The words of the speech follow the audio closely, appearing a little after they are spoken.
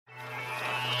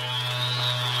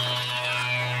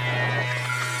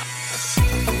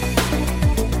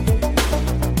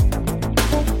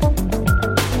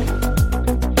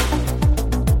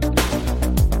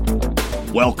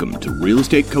Welcome to Real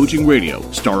Estate Coaching Radio,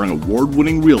 starring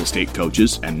award-winning real estate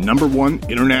coaches and #1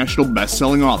 international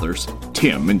best-selling authors,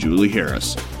 Tim and Julie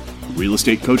Harris. Real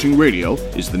Estate Coaching Radio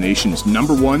is the nation's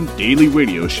 #1 daily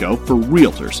radio show for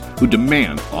realtors who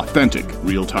demand authentic,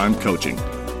 real-time coaching.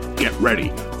 Get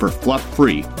ready for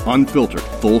fluff-free, unfiltered,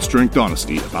 full-strength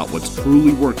honesty about what's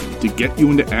truly working to get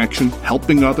you into action,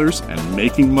 helping others, and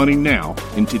making money now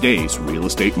in today's real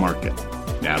estate market.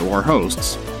 Now to our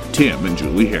hosts, Tim and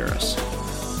Julie Harris.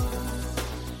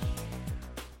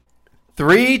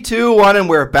 3, 2, 1, and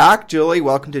we're back. Julie,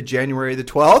 welcome to January the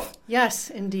 12th. Yes,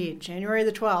 indeed, January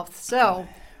the 12th. So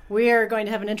we are going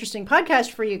to have an interesting podcast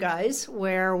for you guys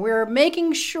where we're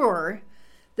making sure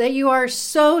that you are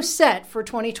so set for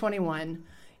 2021.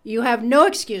 You have no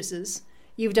excuses.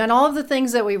 You've done all of the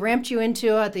things that we ramped you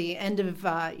into at the end of,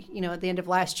 at the end of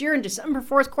last year in December,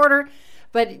 fourth quarter.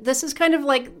 But this is kind of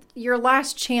like your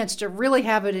last chance to really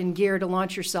have it in gear to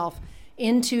launch yourself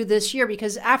into this year,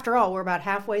 because after all, we're about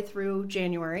halfway through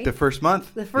January. The first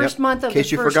month. The first month of the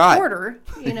first quarter.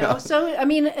 Yeah. So, I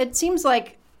mean, it seems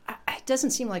like, it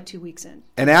doesn't seem like 2 weeks in.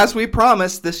 And as we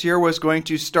promised, this year was going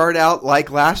to start out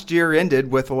like last year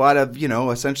ended, with a lot of,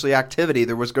 essentially activity.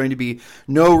 There was going to be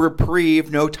no reprieve,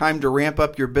 no time to ramp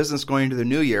up your business going into the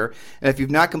new year. And if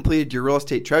you've not completed your real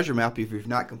estate treasure map, if you've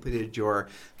not completed your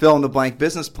fill in the blank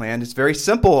business plan, it's very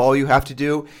simple. All you have to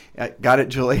do, got it,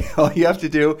 Julie, all you have to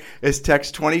do is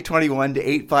text 2021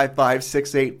 to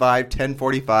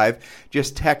 855-685-1045.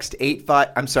 Just text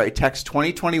text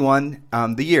 2021,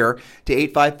 the year, to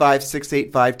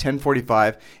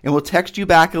 855-685-1045, and we'll text you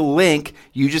back a link.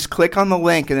 You just click on the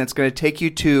link, and it's going to take you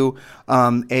to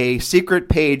a secret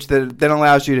page that then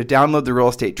allows you to download the real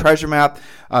estate treasure map,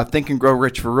 Think and Grow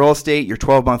Rich for Real Estate, your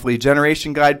 12-month lead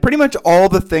generation guide, pretty much all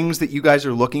the things that you guys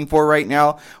are looking for right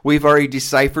now. We've already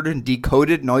deciphered and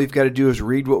decoded, and all you've got to do is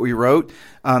read what we wrote.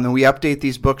 And we update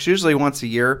these books usually once a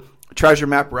year. Treasure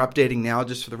map we're updating now,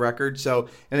 just for the record. So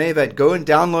in any event, go and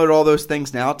download all those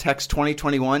things now. Text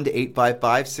 2021 to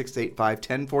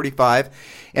 855-685-1045.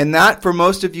 And that, for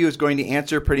most of you, is going to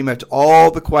answer pretty much all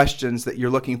the questions that you're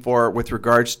looking for with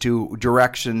regards to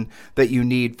direction that you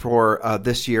need for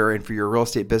this year and for your real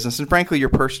estate business and, frankly, your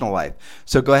personal life.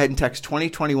 So go ahead and text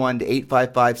 2021 to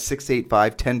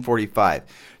 855-685-1045.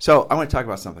 So I want to talk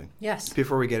about something. Yes.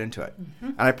 Before we get into it. Mm-hmm.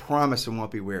 And I promise it won't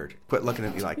be weird. Quit looking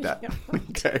at me like that. Yeah.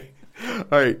 Okay.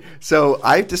 All right. So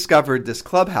I've discovered this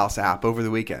Clubhouse app over the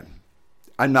weekend.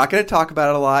 I'm not going to talk about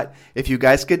it a lot. If you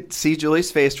guys could see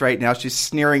Julie's face right now, she's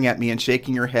sneering at me and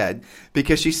shaking her head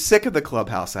because she's sick of the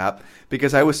Clubhouse app,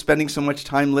 because I was spending so much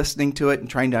time listening to it and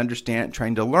trying to understand it,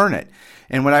 trying to learn it.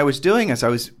 And what I was doing is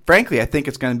I think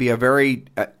it's going to be a very,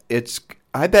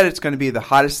 I bet it's going to be the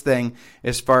hottest thing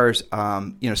as far as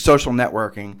social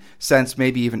networking since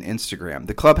maybe even Instagram.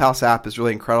 The Clubhouse app is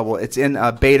really incredible. It's in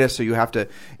beta, so you have to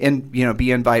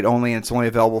be invite only, and it's only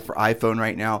available for iPhone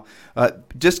right now.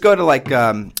 Just go to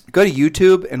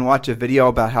YouTube and watch a video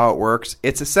about how it works.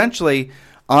 It's essentially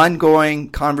ongoing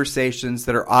conversations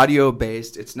that are audio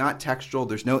based. It's not textual.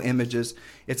 There's no images.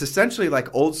 It's essentially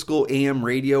like old school AM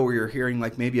radio where you're hearing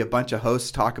like maybe a bunch of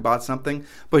hosts talk about something,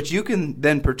 but you can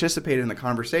then participate in the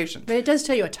conversation. But it does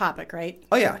tell you a topic, right?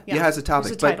 Oh yeah, it has a topic.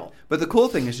 There's a title. But the cool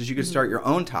thing is you could start your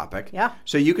own topic. Yeah.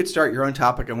 So you could start your own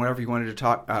topic on whatever you wanted to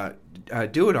talk.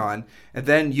 Do it on, and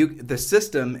then the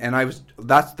system, and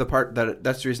that's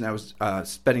the reason I was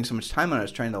spending so much time on it. I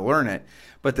was trying to learn it,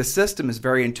 but the system is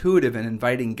very intuitive in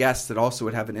inviting guests that also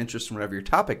would have an interest in whatever your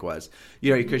topic was,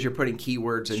 because you're putting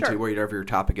keywords into whatever your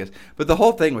topic is. But the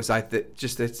whole thing was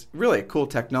it's really a cool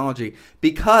technology,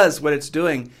 because what it's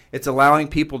doing, it's allowing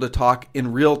people to talk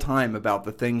in real time about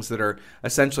the things that are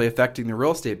essentially affecting the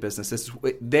real estate business.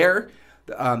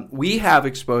 We have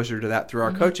exposure to that through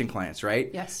our coaching clients,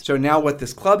 right? Yes. So now what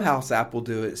this Clubhouse app will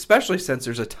do, especially since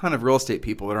there's a ton of real estate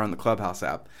people that are on the Clubhouse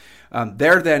app,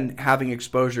 they're then having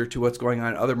exposure to what's going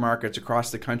on in other markets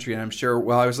across the country. And I'm sure,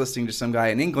 I was listening to some guy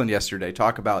in England yesterday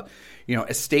talk about,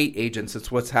 estate agents. It's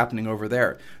what's happening over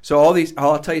there. So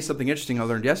I'll tell you something interesting I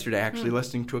learned yesterday, actually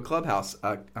listening to a Clubhouse,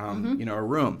 a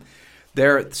room.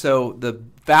 So the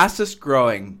fastest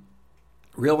growing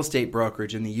real estate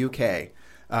brokerage in the UK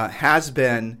has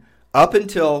been, up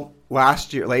until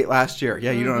late last year.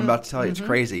 Yeah, you know what I'm about to tell you. It's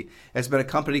crazy. It's been a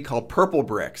company called Purple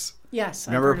Bricks. Yes.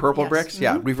 Remember Purple Bricks?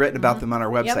 Yeah, we've written about them on our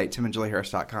website,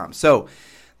 timandjulieharris.com. So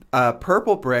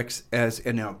Purple Bricks has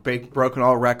broken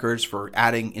all records for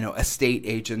adding estate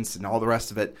agents and all the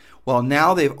rest of it. Well,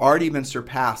 now they've already been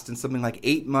surpassed in something like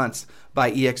 8 months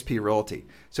by eXp Realty.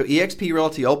 So eXp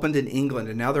Realty opened in England,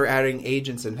 and now they're adding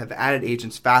agents and have added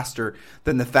agents faster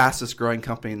than the fastest growing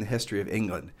company in the history of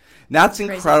England. And that's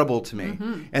incredible to me.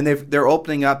 And they're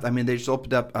opening up. I mean, they just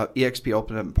opened up, EXP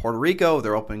opened up in Puerto Rico.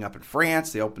 They're opening up in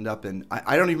France. They opened up in,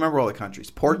 I don't even remember all the countries,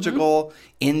 Portugal,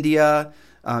 India,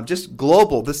 just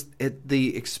global.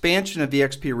 The expansion of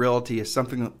eXp Realty is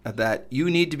something that you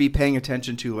need to be paying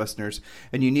attention to, listeners,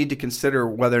 and you need to consider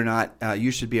whether or not you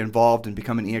should be involved and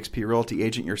become an eXp Realty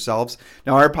agent yourselves.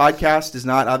 Now, our podcast is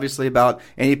not obviously about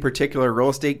any particular real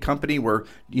estate company. We're,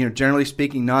 generally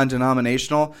speaking,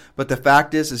 non-denominational, but the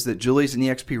fact is that Julie's an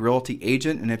eXp Realty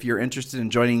agent, and if you're interested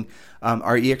in joining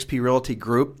our eXp Realty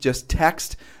group, just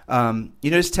text.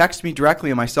 Just text me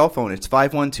directly on my cell phone. It's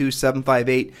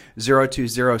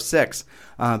 512-758-0206.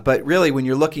 But really, when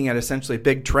you're looking at essentially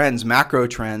big trends, macro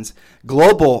trends,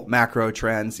 global macro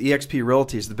trends, eXp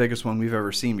Realty is the biggest one we've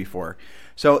ever seen before.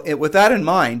 So with that in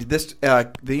mind, this,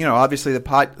 obviously the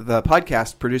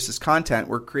podcast produces content.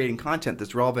 We're creating content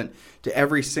that's relevant to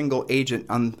every single agent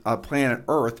on planet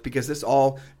Earth, because this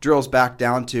all drills back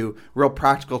down to real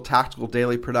practical, tactical,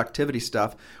 daily productivity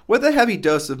stuff with a heavy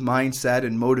dose of mindset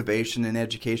and motivation and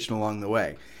education along the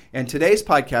way. And today's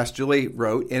podcast, Julie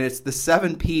wrote, and it's the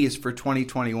 7 Ps for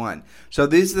 2021. So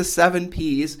these are the 7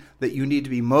 Ps that you need to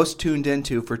be most tuned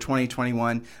into for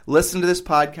 2021. Listen to this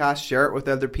podcast, share it with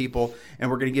other people,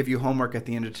 and we're going to give you homework at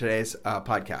the end of today's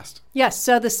podcast. Yes,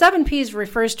 so the 7 Ps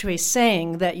refers to a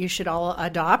saying that you should all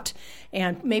adopt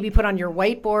and maybe put on your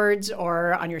whiteboards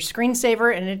or on your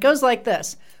screensaver, and it goes like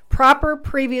this. Proper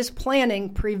previous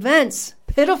planning prevents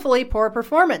pitifully poor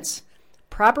performance.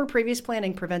 Proper previous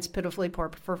planning prevents pitifully poor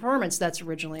performance. That's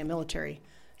originally a military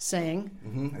saying.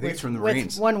 I think it's from the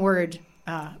Marines. With one word,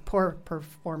 poor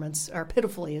performance, or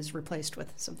pitifully is replaced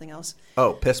with something else.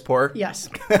 Oh, piss poor? Yes.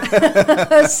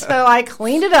 So I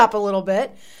cleaned it up a little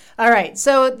bit. All right.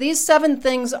 So these 7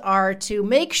 things are to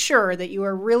make sure that you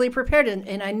are really prepared.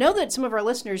 And I know that some of our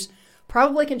listeners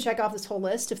probably can check off this whole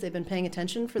list if they've been paying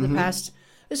attention for the past,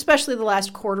 especially the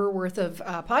last quarter worth of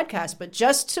podcasts. But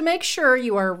just to make sure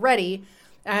you are ready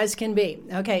as can be.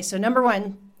 Okay, so number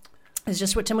 1 is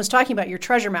just what Tim was talking about, your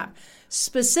treasure map.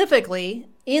 Specifically,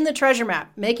 in the treasure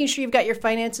map, making sure you've got your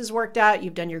finances worked out,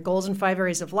 you've done your goals in 5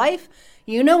 areas of life,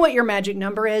 you know what your magic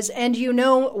number is, and you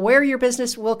know where your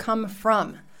business will come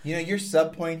from. Your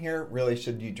sub point here really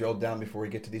should be drilled down before we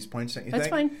get to these points, don't you think? That's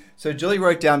fine. So Julie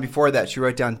wrote down before that, she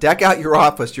wrote down, deck out your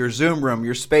office, your Zoom room,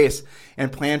 your space,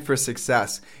 and plan for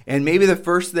success. And maybe the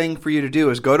first thing for you to do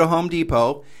is go to Home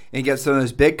Depot and get some of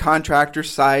those big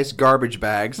contractor-sized garbage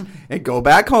bags and go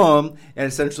back home and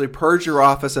essentially purge your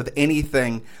office of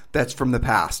anything that's from the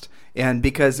past. And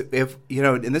because if,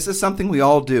 and this is something we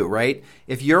all do, right?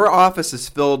 If your office is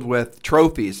filled with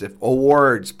trophies, if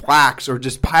awards, plaques, or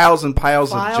just piles and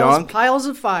piles of junk. Piles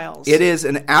of files. It is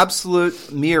an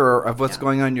absolute mirror of what's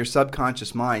going on in your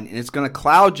subconscious mind. And it's going to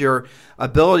cloud your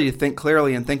ability to think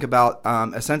clearly and think about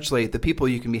essentially the people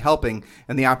you can be helping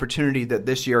and the opportunity that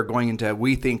this year going into,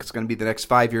 we think it's going to be the next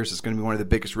 5 years, it's going to be one of the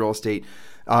biggest real estate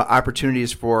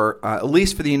opportunities for at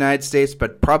least for the United States,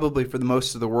 but probably for the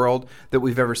most of the world that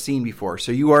we've ever seen before.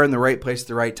 So you are in the right place at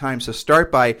the right time. So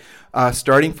start by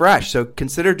starting fresh. So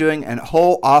consider doing a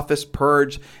whole office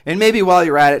purge. And maybe while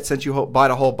you're at it, since you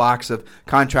bought a whole box of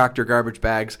contractor garbage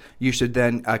bags, you should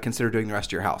then consider doing the rest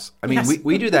of your house. I mean, yes.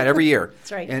 we do that every year.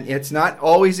 That's right. And it's not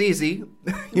always easy.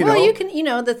 You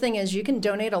can, the thing is you can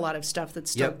donate a lot of stuff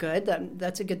that's still Yep. good.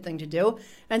 That's a good thing to do.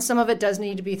 And some of it does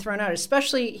need to be thrown out,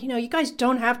 especially, you guys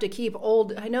don't have to keep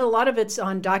old. I know a lot of it's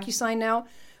on DocuSign now,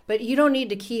 but you don't need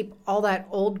to keep all that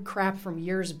old crap from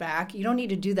years back. You don't need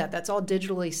to do that. That's all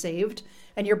digitally saved.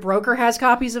 And your broker has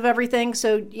copies of everything.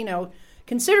 So,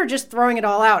 consider just throwing it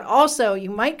all out. Also, you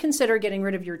might consider getting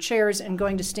rid of your chairs and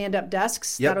going to stand-up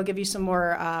desks. Yep. That'll give you some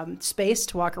more space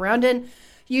to walk around in.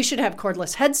 You should have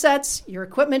cordless headsets. Your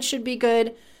equipment should be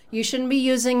good. You shouldn't be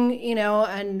using,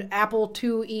 an Apple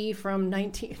IIe from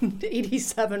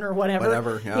 1987 or whatever.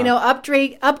 Whatever,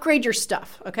 yeah. Upgrade your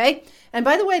stuff, okay? And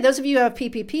by the way, those of you who have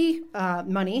PPP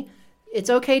money, it's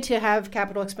okay to have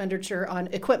capital expenditure on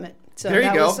equipment. So there you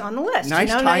that go. was on the list. Nice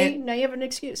now you have an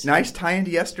excuse. Nice tie into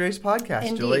yesterday's podcast,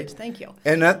 Indeed. Julie. Thank you.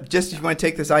 And just if you want to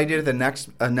take this idea to the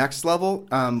next level,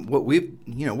 what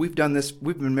we've done this.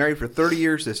 We've been married for 30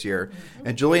 years this year,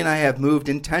 and Julie and I have moved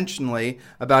intentionally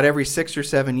about every 6 or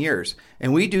 7 years,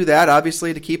 and we do that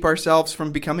obviously to keep ourselves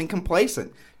from becoming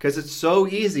complacent. Because it's so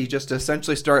easy just to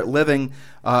essentially start living.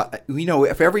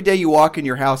 If every day you walk in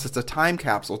your house, it's a time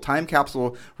capsule. Time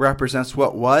capsule represents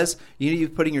what was. You need to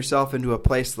be putting yourself into a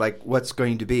place like what's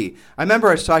going to be. I remember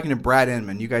I was talking to Brad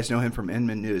Inman. You guys know him from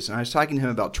Inman News. And I was talking to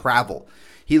him about travel.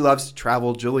 He loves to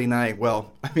travel. Julie and I,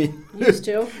 used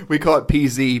to. We call it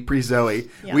PZ, pre-Zoe.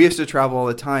 Yeah. We used to travel all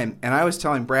the time. And I was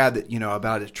telling Brad that,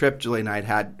 about a trip Julie and I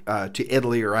had to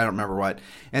Italy, or I don't remember what.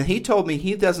 And he told me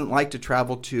he doesn't like to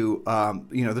travel to,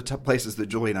 the places that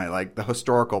Julie and I like, the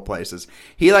historical places.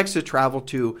 He likes to travel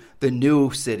to the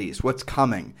new cities, what's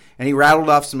coming. And he rattled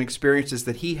off some experiences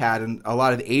that he had in a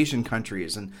lot of Asian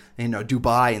countries and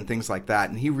Dubai and things like that.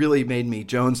 And he really made me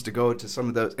Jones to go to some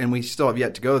of those, and we still have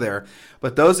yet to go there.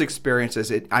 But those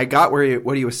experiences, I got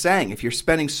what he was saying. If you're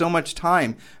spending so much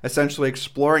time essentially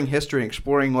exploring history and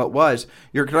exploring what was,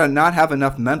 you're going to not have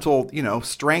enough mental,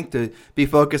 strength to be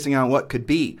focusing on what could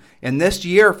be. And this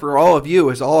year for all of you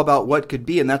is all about what could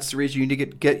be, and that's the reason you need to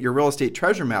get your real estate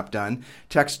treasure map done.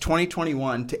 Text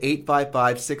 2021 to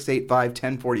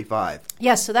 855-685-1045.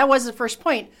 Yes, so that was the first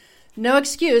point. No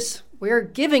excuse. We're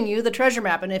giving you the treasure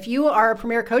map. And if you are a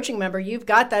Premier Coaching member, you've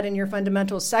got that in your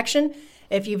fundamentals section.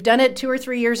 If you've done it 2 or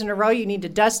 3 years in a row, you need to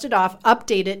dust it off,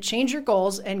 update it, change your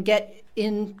goals, and get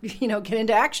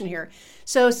into action here.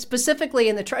 So specifically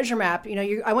in the treasure map,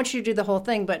 I want you to do the whole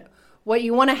thing, but what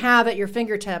you want to have at your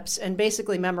fingertips and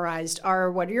basically memorized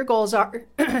are what your goals are,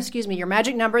 your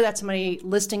magic number, that's how many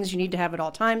listings you need to have at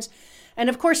all times. And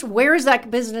of course, where is that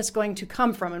business going to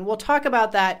come from? And we'll talk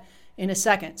about that in a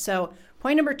second. So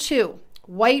point number 2,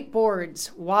 whiteboards.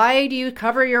 Why do you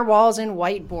cover your walls in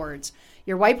whiteboards?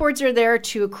 Your whiteboards are there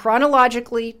to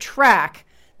chronologically track.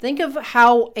 Think of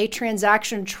how a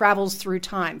transaction travels through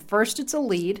time. First, it's a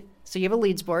lead. So you have a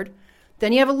leads board.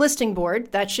 Then you have a listing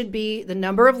board. That should be the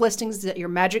number of listings that your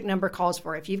magic number calls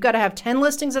for. If you've got to have 10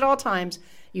 listings at all times,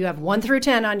 you have 1 through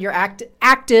 10 on your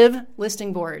active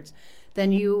listing boards.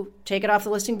 Then you take it off the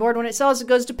listing board. When it sells, it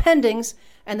goes to pendings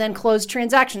and then closed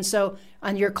transactions. So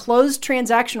on your closed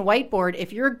transaction whiteboard,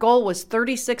 if your goal was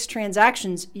 36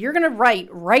 transactions, you're going to write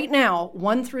right now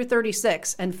 1 through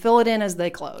 36 and fill it in as they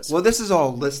close. Well, this is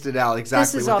all listed out exactly.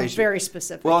 This is all very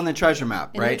specific. Well, in the treasure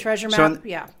map, right? In the treasure map,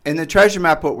 yeah. In the treasure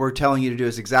map, what we're telling you to do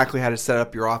is exactly how to set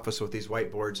up your office with these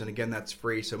whiteboards. And again, that's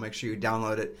free, so make sure you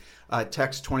download it.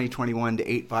 Text 2021 to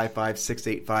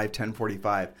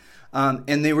 855-685-1045.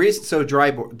 And the reason, so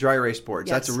dry erase boards,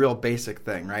 yes. That's a real basic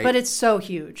thing, right? But it's so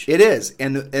huge. It is.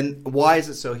 And why is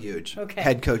it so huge? Okay.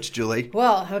 Head coach Julie.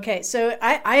 Well, okay. So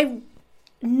I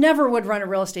never would run a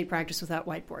real estate practice without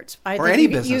whiteboards. Or any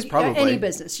business, probably. Any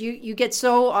business. You get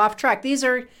so off track.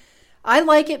 I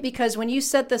like it because when you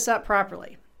set this up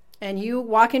properly and you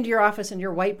walk into your office and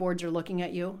your whiteboards are looking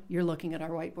at you, you're looking at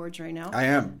our whiteboards right now. I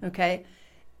am. Okay.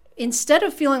 Instead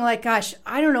of feeling like, gosh,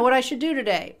 I don't know what I should do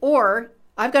today, or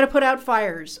I've got to put out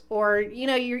fires, or, you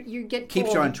get keeps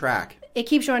pulled. you on track. It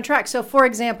keeps you on track. So, for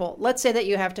example, let's say that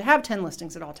you have to have 10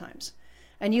 listings at all times,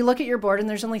 and you look at your board and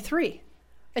there's only 3.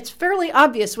 It's fairly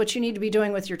obvious what you need to be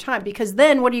doing with your time, because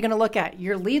then what are you going to look at?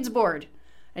 Your leads board,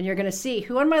 and you're going to see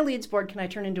who on my leads board can I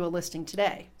turn into a listing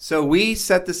today. So we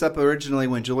set this up originally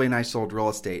when Julie and I sold real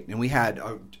estate, and we had,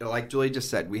 like Julie just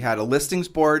said, we had a listings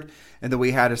board, and then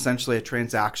we had essentially a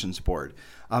transactions board.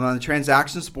 On the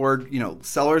transactions board,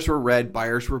 sellers were red,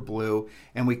 buyers were blue,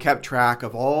 and we kept track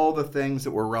of all the things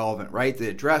that were relevant, right? The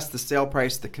address, the sale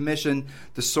price, the commission,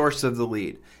 the source of the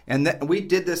lead. And we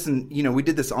did this, we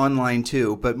did this online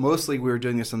too, but mostly we were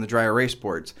doing this on the dry erase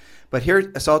boards. But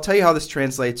so I'll tell you how this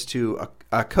translates to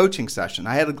a coaching session.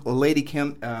 I had a lady,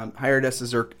 Kim, hired us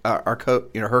as her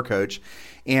coach.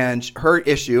 And her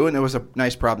issue, and it was a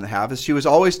nice problem to have, is she was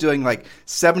always doing like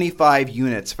 75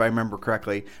 units, if I remember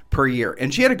correctly, per year.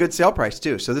 And she had a good sale price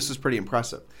too, so this was pretty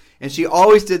impressive. And she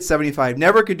always did 75,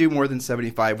 never could do more than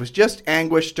 75. It was just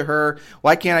anguish to her.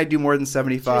 Why can't I do more than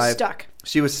 75?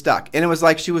 She was stuck. And it was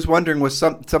like she was wondering,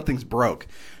 something's broke.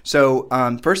 So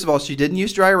first of all, she didn't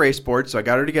use dry erase board, so I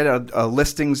got her to get a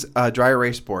listings dry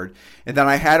erase board. And then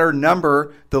I had her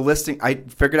number the listing. I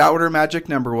figured out what her magic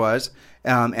number was.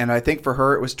 And I think for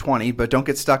her it was 20, but don't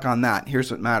get stuck on that.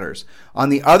 Here's what matters. On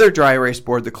the other dry erase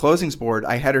board, the closings board,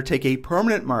 I had her take a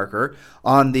permanent marker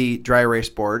on the dry erase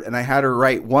board, and I had her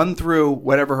write 1 through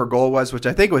whatever her goal was, which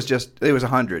I think was it was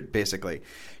 100 basically,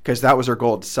 because that was her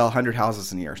goal, to sell 100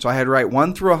 houses in a year. So I had her write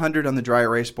 1 through 100 on the dry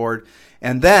erase board.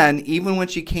 And then even when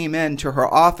she came into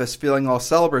her office feeling all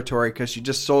celebratory because she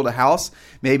just sold a house,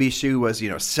 maybe she was,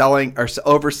 selling or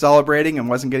over celebrating and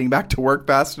wasn't getting back to work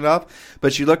fast enough.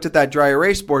 But she looked at that dry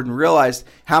erase board and realized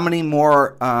how many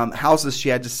more houses she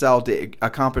had to sell to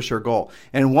accomplish her goal.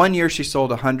 And in 1 year, she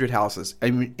sold 100 houses.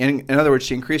 In other words,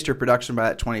 she increased her production by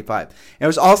that 25. And it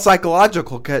was all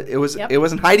psychological because it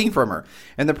wasn't hiding from her.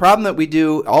 And the problem that we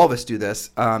do, all of us do this,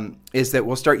 is that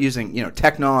we'll start using,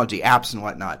 technology, apps and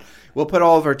whatnot. We'll put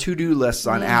all of our to-do lists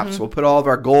on apps. We'll put all of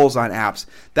our goals on apps.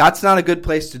 That's not a good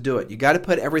place to do it. You got to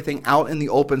put everything out in the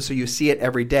open so you see it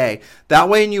every day. That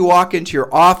way when you walk into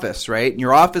your office, right, and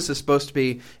your office is supposed to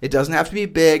be, it doesn't have to be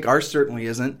big. Ours certainly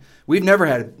isn't. We've never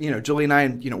had, Julie and I,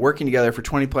 working together for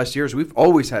 20 plus years, we've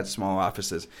always had small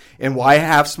offices. And why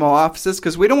have small offices?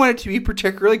 Because we don't want it to be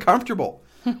particularly comfortable.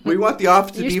 We want the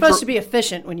office to be... You're supposed to be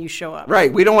efficient when you show up.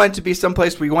 Right. We don't want it to be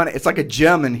someplace where you want it. It's like a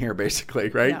gym in here, basically,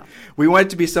 right? No. We want it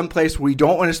to be someplace we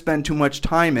don't want to spend too much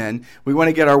time in. We want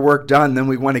to get our work done, then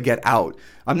we want to get out.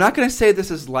 I'm not going to say this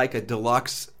is like a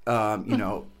deluxe,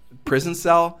 prison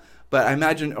cell, but I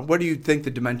imagine, what do you think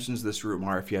the dimensions of this room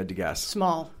are, if you had to guess?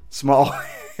 Small.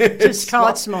 Just call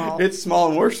it small. It's small,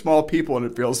 and we're small people, and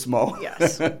it feels small.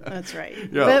 Yes, that's right.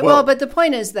 Yeah, but the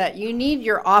point is that you need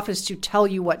your office to tell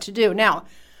you what to do. Now,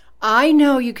 I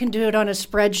know you can do it on a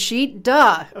spreadsheet.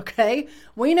 Duh, okay?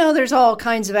 We know there's all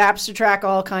kinds of apps to track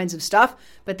all kinds of stuff,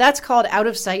 but that's called out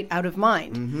of sight, out of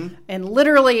mind. Mm-hmm. And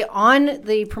literally on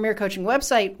the Premier Coaching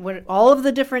website, with all of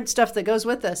the different stuff that goes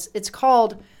with this, it's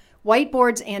called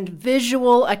whiteboards and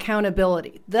visual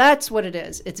accountability. That's what it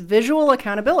is. It's visual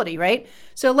accountability, right?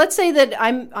 So let's say that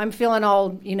I'm feeling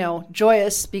all,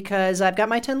 joyous because I've got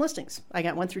my 10 listings. I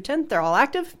got 1 through 10. They're all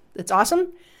active. It's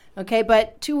awesome. Okay,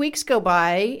 but 2 weeks go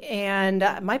by and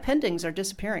my pendings are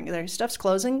disappearing. Their stuff's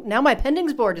closing. Now my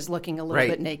pendings board is looking a little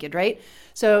bit naked, right?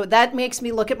 So that makes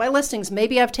me look at my listings.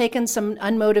 Maybe I've taken some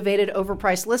unmotivated,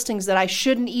 overpriced listings that I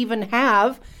shouldn't even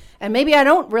have. And maybe I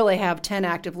don't really have 10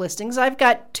 active listings. I've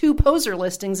got 2 poser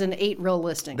listings and 8 real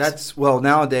listings.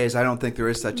 Nowadays, I don't think there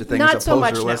is such a thing as a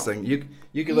poser listing.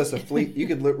 You could list a fleet. You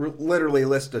could literally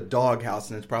list a dog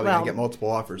house, and it's probably going to get multiple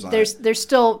offers on it. There's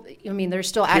still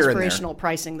aspirational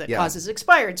pricing that causes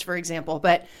expireds, for example.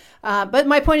 But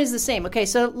my point is the same. Okay,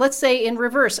 so let's say in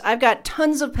reverse, I've got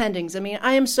tons of pendings. I mean,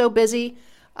 I am so busy.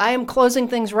 I am closing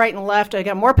things right and left. I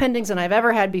got more pendings than I've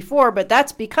ever had before, but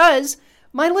that's because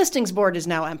my listings board is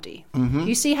now empty. Mm-hmm.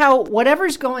 You see how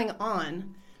whatever's going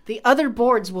on, the other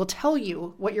boards will tell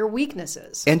you what your weakness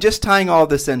is. And just tying all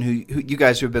this in, who you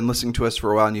guys who have been listening to us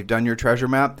for a while and you've done your treasure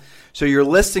map. So your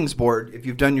listings board, if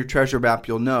you've done your treasure map,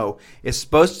 you'll know, is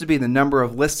supposed to be the number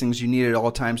of listings you need at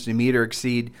all times to meet or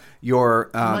exceed your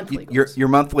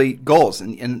monthly goals.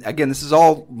 And again, this is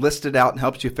all listed out and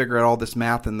helps you figure out all this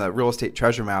math in the real estate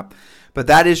treasure map. But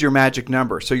that is your magic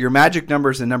number. So your magic number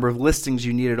is the number of listings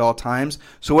you need at all times.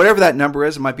 So whatever that number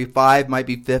is, it might be 5, might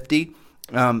be 50.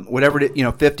 Whatever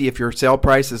it, 50 if your sale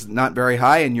price is not very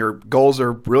high and your goals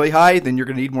are really high, then you're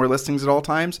going to need more listings at all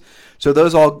times. So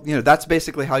those all, that's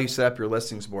basically how you set up your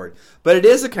listings board. But it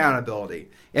is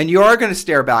accountability, and you are going to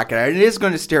stare back at it. It is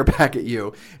going to stare back at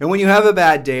you. And when you have a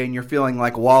bad day and you're feeling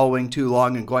like wallowing too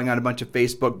long and going on a bunch of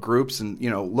Facebook groups and,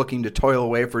 looking to toil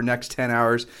away for the next 10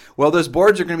 hours, well, those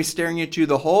boards are going to be staring at you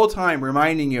the whole time,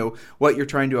 reminding you what you're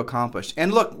trying to accomplish.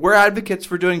 And look, we're advocates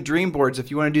for doing dream boards if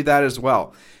you want to do that as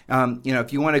well.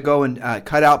 If you want to go and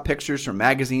cut out pictures from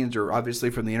magazines or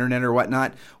obviously from the internet or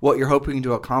whatnot, what you're hoping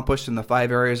to accomplish in the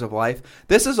 5 areas of life,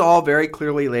 this is all very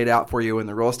clearly laid out for you in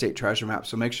the Real Estate Treasure Map,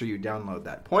 so make sure you download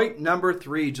that. Point number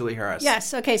 3, Julie Harris.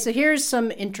 Yes, okay, so here's some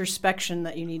introspection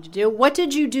that you need to do. What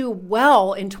did you do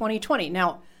well in 2020?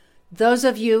 Now, those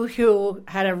of you who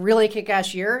had a really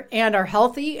kick-ass year and are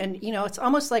healthy, and, it's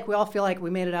almost like we all feel like we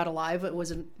made it out alive. It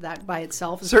wasn't that by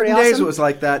itself. Certain days it was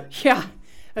like that. Yeah.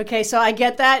 Okay, so I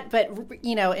get that, but,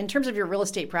 in terms of your real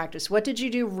estate practice, what did you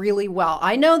do really well?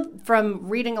 I know from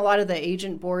reading a lot of the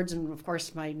agent boards and, of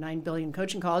course, my 9 billion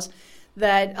coaching calls,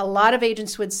 that a lot of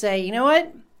agents would say, you know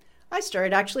what? I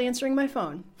started actually answering my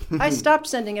phone. I stopped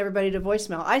sending everybody to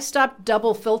voicemail. I stopped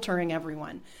double filtering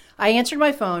everyone. I answered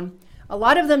my phone. A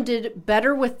lot of them did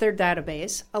better with their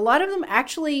database. A lot of them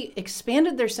actually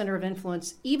expanded their center of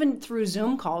influence, even through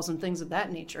Zoom calls and things of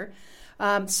that nature.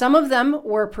 Some of them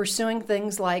were pursuing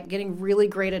things like getting really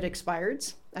great at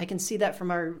expireds. I can see that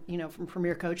from our, from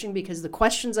Premier Coaching, because the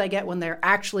questions I get when they're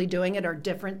actually doing it are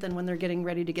different than when they're getting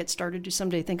ready to get started to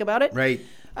someday think about it. Right.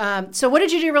 So what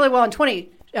did you do really well in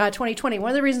 2020? One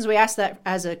of the reasons we asked that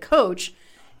as a coach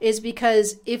is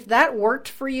because if that worked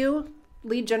for you,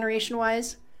 lead generation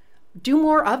wise, do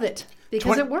more of it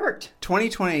because it worked.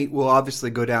 2020 will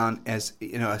obviously go down as,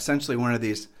 essentially one of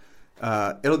these.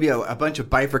 It'll be a bunch of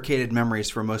bifurcated memories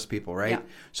for most people, right? Yeah.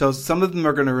 So some of them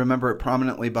are going to remember it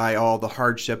prominently by all the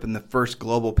hardship and the first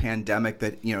global pandemic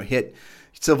that, hit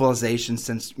civilization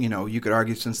since, you could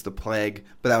argue since the plague,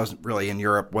 but that was really in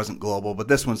Europe, wasn't global, but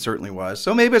this one certainly was.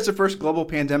 So maybe it's the first global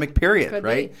pandemic period, Could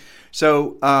right? be.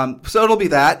 So it'll be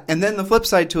that. And then the flip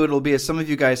side to it will be, as some of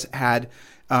you guys had,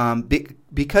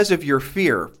 because of your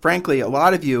fear. Frankly, a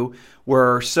lot of you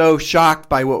were so shocked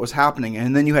by what was happening.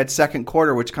 And then you had second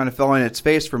quarter, which kind of fell on its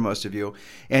face for most of you.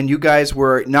 And you guys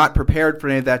were not prepared for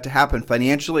any of that to happen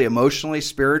financially, emotionally,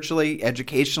 spiritually,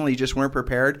 educationally. You just weren't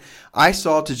prepared. I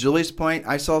saw, to Julie's point,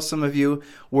 I saw some of you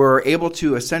were able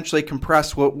to essentially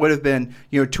compress what would have been,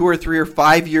 2 or 3 or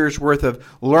 5 years worth of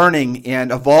learning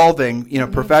and evolving,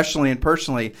 professionally and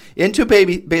personally into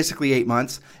basically 8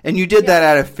 months. And you did that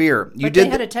out of fear. They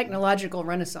had a technological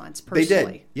renaissance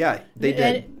personally. They did. Yeah, they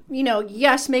did. And,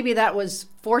 yes, maybe that was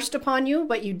forced upon you,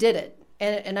 but you did it.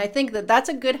 And I think that that's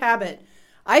a good habit.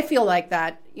 I feel like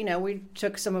that. We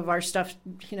took some of our stuff,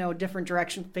 different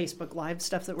direction, Facebook Live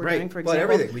stuff that we're doing, for example.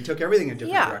 Well, everything. We took everything in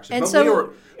different directions.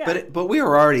 And but we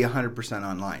were already 100%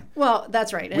 online. Well,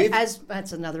 that's right. And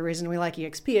that's another reason we like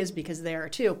EXP is because they are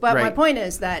too. But my point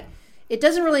is that it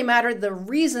doesn't really matter the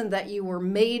reason that you were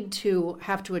made to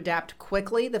have to adapt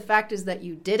quickly. The fact is that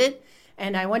you did it.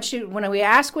 And I want you, when we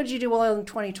ask what did you do well in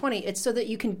 2020, it's so that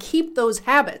you can keep those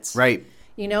habits. Right.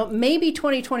 Maybe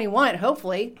 2021,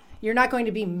 hopefully, you're not going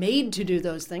to be made to do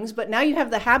those things, but now you have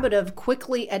the habit of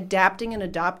quickly adapting and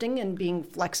adopting and being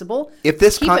flexible. If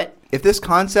this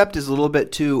concept is a little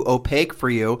bit too opaque for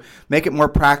you, make it more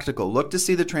practical. Look to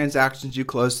see the transactions you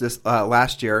closed this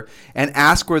last year and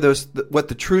ask what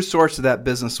the true source of that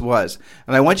business was.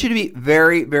 And I want you to be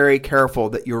very, very careful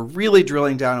that you're really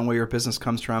drilling down on where your business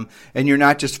comes from and you're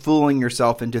not just fooling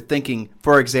yourself into thinking,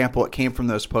 for example, it came from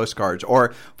those postcards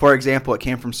or, for example, it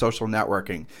came from social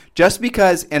networking. Just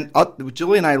because, and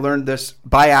Julie and I learned this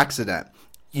by accident.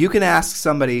 You can ask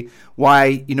somebody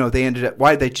why,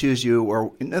 why did they choose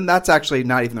you, and that's actually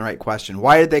not even the right question.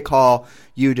 Why did they call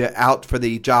you out for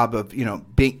the job of, for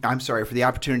the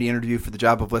opportunity interview for the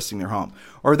job of listing their home,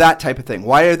 or that type of thing?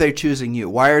 Why are they choosing you?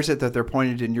 Why is it that they're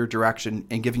pointed in your direction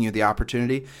and giving you the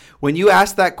opportunity? When you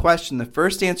ask that question, the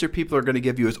first answer people are going to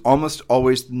give you is almost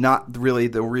always not really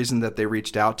the reason that they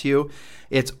reached out to you.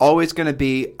 It's always going to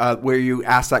be where you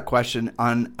ask that question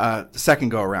on the second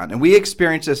go around. And we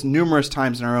experience this numerous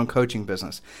times in our own coaching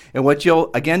business. And what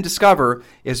you'll again discover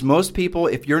is most people,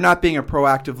 if you're not being a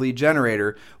proactive lead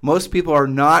generator, most people are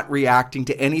not reacting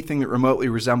to anything that remotely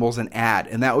resembles an ad.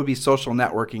 And that would be social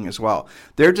networking as well.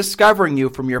 They're discovering you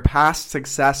from your past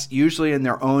success, usually in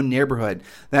their own neighborhood.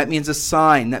 That means a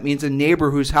sign. That means a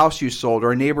neighbor whose house you sold,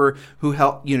 or a neighbor who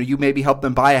helped, you maybe helped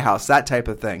them buy a house, that type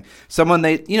of thing. Someone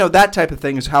that type of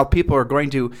thing is how people are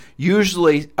going to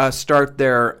usually start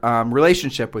their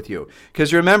relationship with you.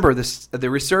 Because remember, the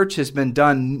research has been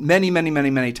done many, many, many,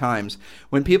 many times.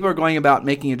 When people are going about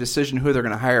making a decision who they're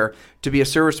going to hire to be a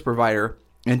service provider,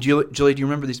 and Julie, do you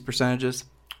remember these percentages?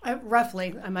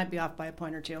 Roughly. I might be off by a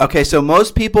point or two. Okay, so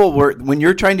most people, when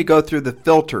you're trying to go through the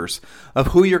filters of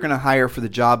who you're going to hire for the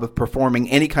job of performing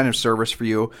any kind of service for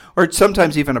you, or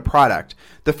sometimes even a product,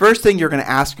 the first thing you're going to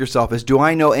ask yourself is, do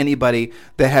I know anybody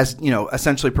that has,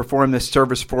 essentially performed this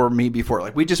service for me before?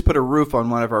 Like we just put a roof on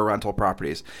one of our rental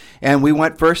properties. And we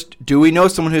went first, do we know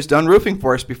someone who's done roofing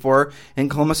for us before in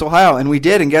Columbus, Ohio? And we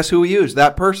did, and guess who we used?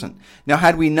 That person. Now,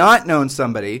 had we not known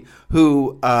somebody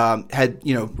who had,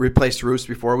 replaced roofs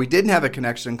before, we didn't have a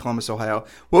connection in Columbus, Ohio,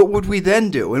 what would we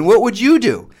then do? And what would you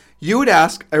do? You would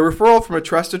ask a referral from a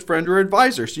trusted friend or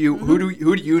advisor. So who do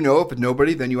you know? If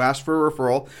nobody, then you ask for a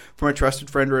referral from a trusted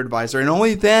friend or advisor. And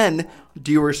only then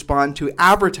do you respond to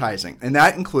advertising. And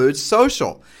that includes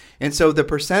social. And so the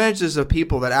percentages of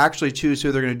people that actually choose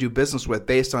who they're going to do business with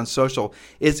based on social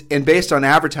and based on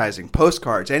advertising,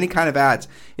 postcards, any kind of ads,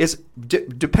 is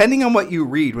depending on what you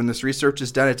read when this research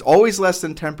is done, it's always less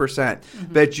than 10%,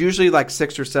 but it's usually like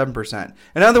 6 or 7%.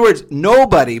 In other words,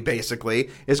 nobody basically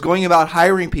is going about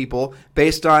hiring people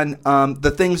based on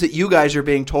the things that you guys are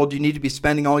being told you need to be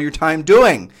spending all your time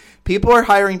doing. People are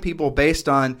hiring people based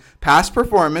on past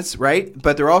performance, right?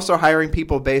 But they're also hiring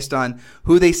people based on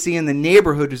who they see in the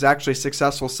neighborhood who's actually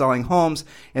successful selling homes.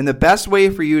 And the best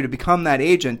way for you to become that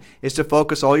agent is to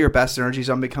focus all your best energies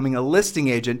on becoming a listing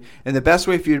agent. And the best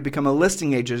way for you to become a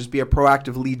listing agent is be a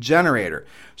proactive lead generator.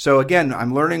 So again,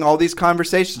 I'm learning all these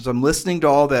conversations. I'm listening to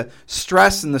all the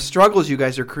stress and the struggles you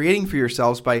guys are creating for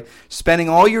yourselves by spending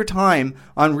all your time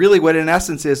on really what in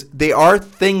essence is, they are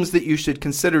things that you should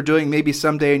consider doing maybe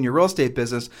someday in your real estate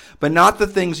business, but not the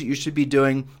things that you should be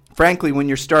doing frankly, when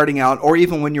you're starting out or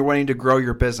even when you're wanting to grow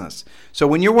your business. So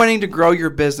when you're wanting to grow your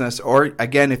business, or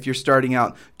again, if you're starting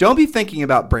out, don't be thinking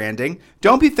about branding.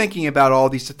 Don't be thinking about all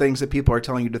these things that people are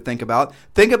telling you to think about.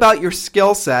 Think about your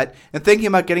skill set and thinking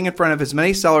about getting in front of as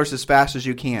many sellers as fast as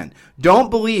you can. Don't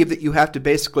believe that you have to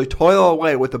basically toil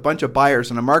away with a bunch of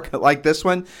buyers in a market like this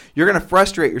one. You're going to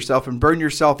frustrate yourself and burn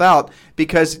yourself out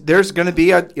because there's going to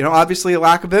be obviously a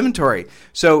lack of inventory.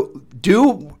 So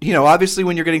obviously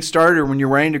when you're getting started or when you're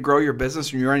wanting to grow your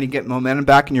business and you're wanting to get momentum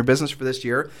back in your business for this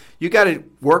year, you got to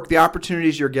work the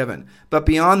opportunities you're given. But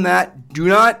beyond that, do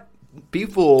not be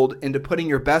fooled into putting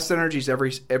your best energies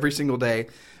every single day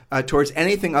towards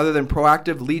anything other than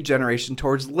proactive lead generation,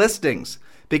 towards listings,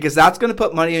 because that's going to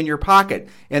put money in your pocket.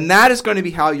 And that is going to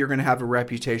be how you're going to have a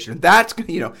reputation. That's,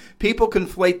 people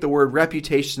conflate the word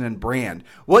reputation and brand.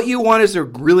 What you want is a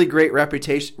really great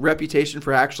reputation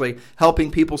for actually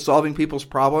helping people, solving people's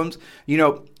problems.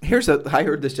 I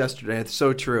heard this yesterday. It's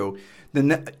so true.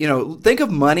 Think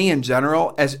of money in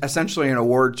general as essentially an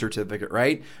award certificate,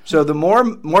 right? So the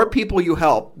more people you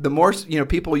help, the more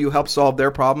people you help solve their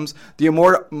problems, the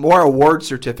more award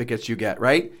certificates you get,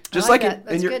 right? Just like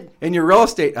in your real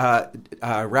estate,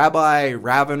 Rabbi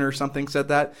Ravin or something said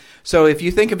that. So if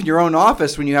you think of your own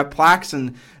office when you have plaques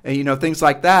and things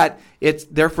like that,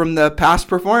 they're from the past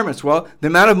performance. Well, the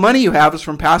amount of money you have is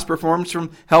from past performance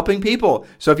from helping people.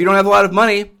 So if you don't have a lot of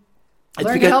money,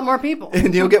 learn to help more people.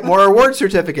 And you'll get more award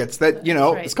certificates that,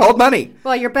 right. It's called money.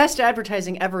 Well, your best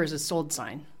advertising ever is a sold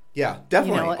sign. Yeah,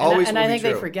 definitely. And I think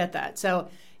they forget that. So,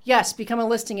 yes, become a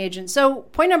listing agent. So,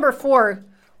 point number 4,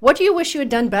 what do you wish you had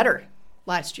done better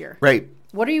last year? Right.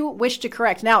 What do you wish to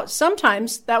correct? Now,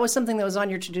 sometimes that was something that was on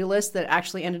your to-do list that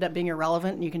actually ended up being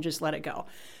irrelevant and you can just let it go.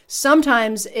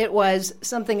 Sometimes it was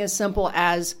something as simple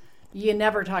as you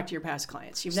never talk to your past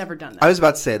clients. You've never done that. I was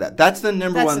about to say that. That's the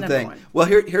number one thing. Well,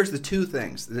 here's the 2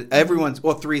 things that everyone's,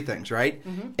 3 things, right?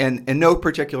 Mm-hmm. And in no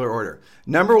particular order.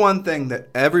 Number 1 thing that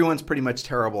everyone's pretty much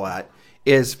terrible at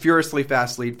is furiously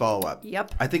fast lead follow-up.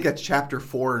 Yep. I think that's chapter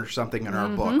 4 or something in our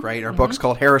book, right? Our book's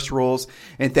called Harris Rules.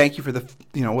 And thank you for the,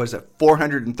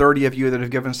 430 of you that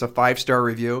have given us a 5-star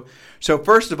review. So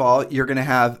first of all, you're going to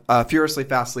have furiously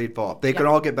fast lead follow-up. They can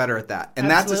all get better at that. And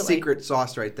Absolutely. That's a secret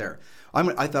sauce right there.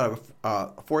 I thought of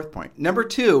a 4th point. Number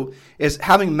 2 is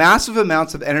having massive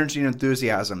amounts of energy and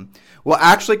enthusiasm will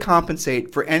actually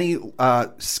compensate for any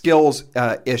skills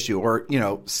issue or,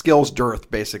 skills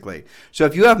dearth, basically. So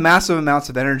if you have massive amounts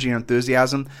of energy and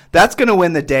enthusiasm, that's going to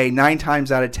win the day 9 times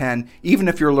out of 10, even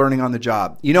if you're learning on the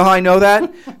job. You know how I know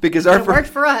that? Because it worked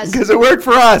for us. Because it worked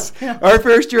for us. Yeah. Our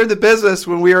first year in the business,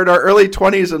 when we were in our early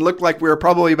 20s and looked like we were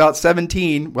probably about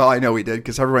 17, well, I know we did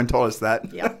because everyone told us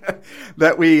that, yep.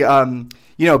 that we...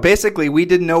 basically we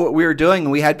didn't know what we were doing,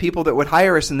 and we had people that would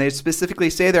hire us, and they'd specifically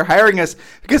say they're hiring us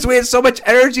because we had so much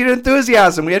energy and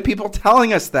enthusiasm. We had people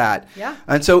telling us that. Yeah.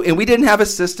 And we didn't have a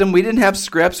system. We didn't have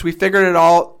scripts. We figured it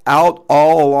all out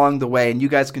all along the way, and you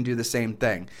guys can do the same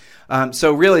thing.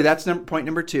 So really, that's point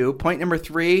number 2. Point number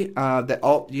 3,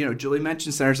 Julie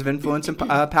mentioned centers of influence and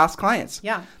past clients.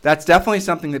 Yeah, that's definitely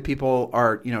something that people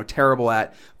are terrible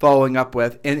at following up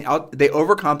with, and they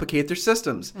overcomplicate their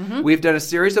systems. Mm-hmm. We've done a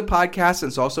series of podcasts, and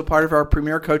it's also part of our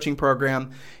Premier Coaching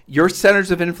Program. Your centers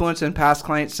of influence and past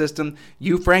client system,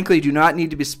 you frankly do not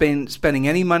need to be spending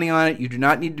any money on it. You do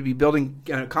not need to be building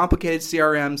complicated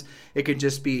CRMs. It can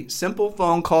just be simple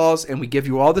phone calls, and we give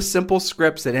you all the simple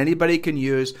scripts that anybody can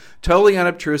use, totally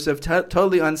unobtrusive,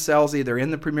 totally unsalesy. They're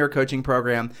in the Premier Coaching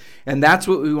Program, and that's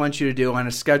what we want you to do on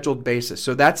a scheduled basis.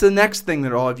 So that's the next thing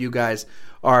that all of you guys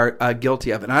are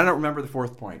guilty of. And I don't remember the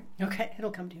 4th point. Okay,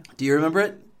 it'll come to you. Do you remember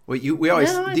it? Well, we always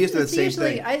these are the same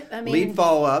thing. I mean, lead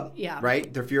follow up, yeah,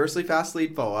 right? They're furiously fast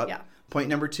lead follow up. Yeah. Point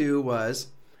number 2 was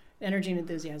energy and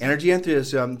enthusiasm. Energy and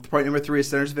enthusiasm. Point number 3 is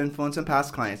centers of influence and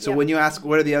past clients. So when you ask,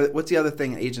 what's the other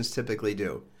thing agents typically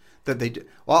do? That they do?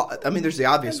 Well, I mean, there's the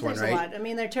obvious one, right? A lot. I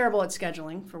mean, they're terrible at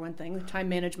scheduling, for one thing. The time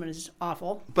management is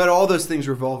awful. But all those things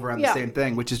revolve around the same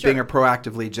thing, which is being a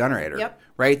proactive lead generator. Yep.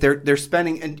 Right? They're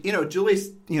spending, and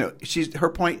Julie's, her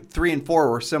point 3 and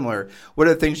 4 were similar. What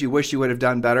are the things you wish you would have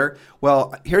done better?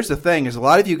 Well, here's the thing: is a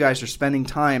lot of you guys are spending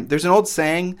time. There's an old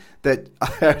saying that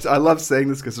I love saying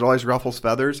this because it always ruffles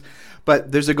feathers.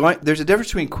 But there's a difference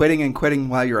between quitting and quitting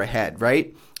while you're ahead,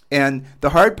 right? And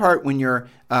the hard part when you're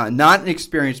not an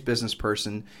experienced business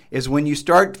person is when you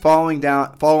start following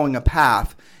a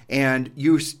path, and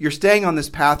you're staying on this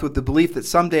path with the belief that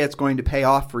someday it's going to pay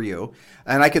off for you.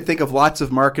 And I can think of lots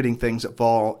of marketing things that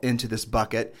fall into this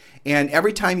bucket. And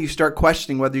every time you start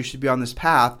questioning whether you should be on this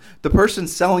path, the person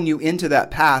selling you into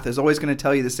that path is always going to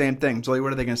tell you the same thing. Julie,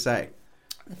 what are they going to say?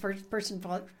 The first person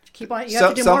keep on. You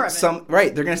have to do more of it.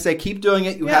 Right. They're going to say, keep doing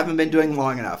it. You haven't been doing it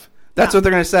long enough. That's what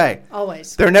they're going to say.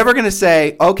 Always. They're never going to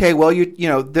say, okay, well,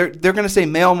 they're going to say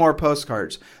mail more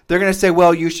postcards. They're going to say,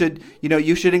 well, you should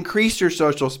increase your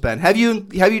social spend. Have you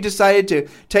decided to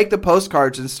take the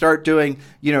postcards and start doing,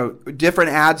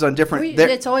 different ads on different...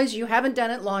 It's always, you haven't done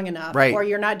it long enough. Right. Or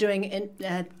you're not doing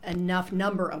enough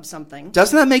number of something.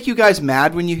 Doesn't that make you guys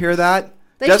mad when you hear that?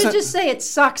 They should just say it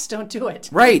sucks, don't do it.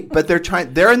 Right, but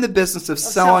they're in the business of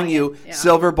selling you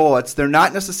silver bullets. They're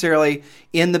not necessarily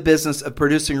in the business of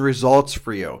producing results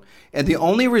for you. And the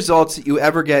only results that you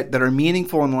ever get that are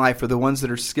meaningful in life are the ones that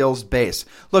are skills-based.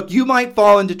 Look, you might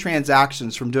fall into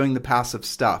transactions from doing the passive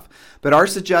stuff, but our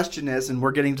suggestion is, and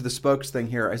we're getting to the spokes thing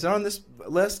here, is it on this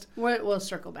list? We'll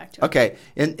circle back to it. Okay,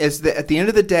 and at the end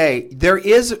of the day, there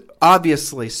is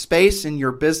obviously space in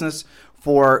your business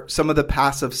for some of the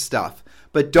passive stuff.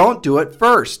 But don't do it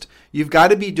first. You've got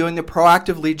to be doing the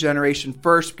proactive lead generation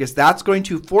first, because that's going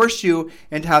to force you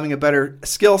into having a better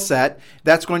skill set.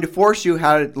 That's going to force you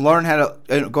how to learn how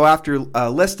to go after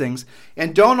listings.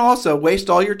 And don't also waste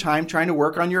all your time trying to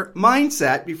work on your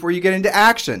mindset before you get into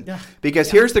action. Because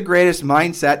here's the greatest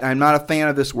mindset. I'm not a fan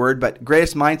of this word, but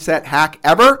greatest mindset hack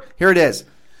ever. Here it is.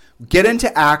 Get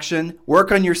into action,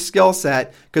 work on your skill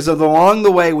set, because along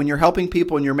the way, when you're helping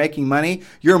people and you're making money,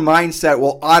 your mindset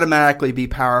will automatically be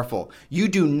powerful. You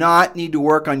do not need to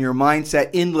work on your mindset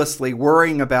endlessly,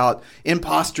 worrying about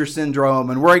imposter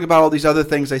syndrome and worrying about all these other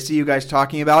things I see you guys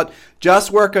talking about. Just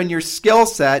work on your skill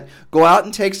set. Go out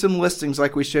and take some listings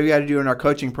like we show you how to do in our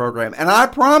coaching program. And I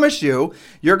promise you,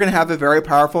 you're going to have a very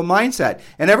powerful mindset.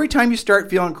 And every time you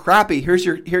start feeling crappy, here's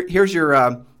your here's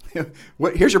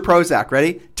your Prozac.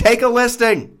 Ready? Take a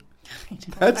listing.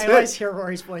 I always hear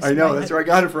Rory's voice. I know. That's where I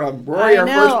got it from. Rory, our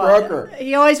first broker.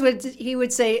 He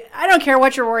would say, I don't care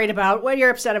what you're worried about, what you're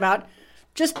upset about.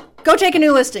 Just go take a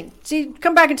new listing. See,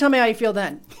 come back and tell me how you feel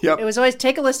then. Yep. It was always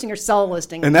take a listing or sell a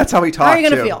listing. And that's how he talked. How are you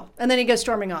going to feel? And then he goes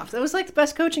storming off. That was like the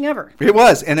best coaching ever. It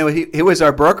was. And it was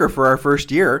our broker for our first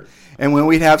year. And when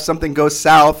we'd have something go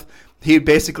south, he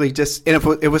basically just, and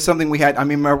if it was something we had, I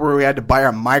mean, remember we had to buy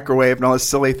our microwave and all those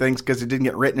silly things because it didn't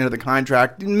get written into the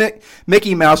contract.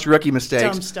 Mickey Mouse rookie mistakes.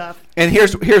 Dumb stuff. And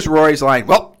here's Rory's line.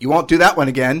 Well, you won't do that one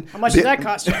again. How much did that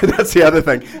cost you? That's the other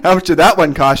thing. How much did that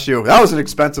one cost you? That was an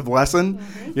expensive lesson,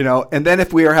 And then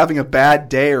if we were having a bad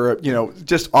day or,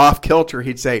 just off kilter,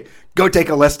 he'd say, go take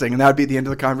a listing. And that would be the end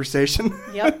of the conversation.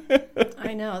 Yep.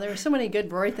 I know. There were so many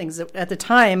good Rory things that at the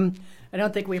time I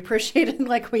don't think we appreciated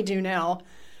like we do now.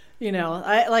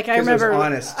 I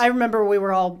remember we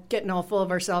were all getting all full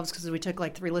of ourselves because we took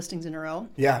like 3 listings in a row.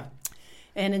 Yeah.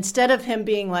 And instead of him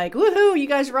being like, woohoo, you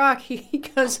guys rock, he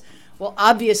goes, well,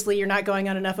 obviously you're not going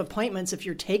on enough appointments if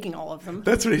you're taking all of them.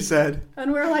 That's what he said.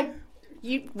 And we're like,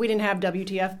 we didn't have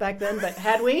WTF back then, but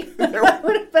had we, I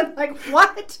would have been like,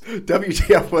 what?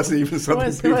 WTF wasn't even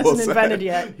something people It wasn't said. invented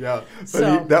yet. Yeah,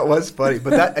 but that was funny.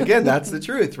 But that's the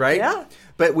truth, right? Yeah.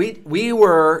 But we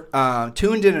were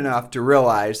tuned in enough to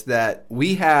realize that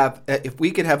if we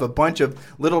could have a bunch of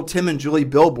little Tim and Julie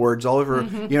billboards all over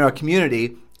a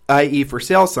community, i.e. for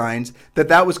sale signs,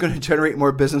 that was going to generate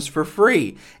more business for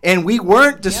free. And we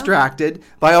weren't distracted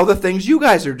by all the things you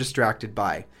guys are distracted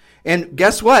by. And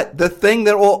guess what? The thing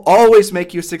that will always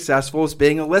make you successful is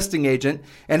being a listing agent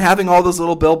and having all those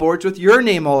little billboards with your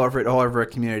name all over a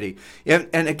community. And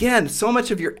again, so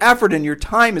much of your effort and your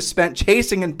time is spent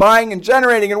chasing and buying and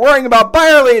generating and worrying about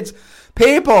buyer leads.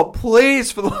 People,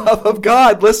 please, for the love of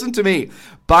God, listen to me.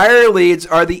 Buyer leads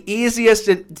are the easiest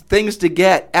things to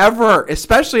get ever,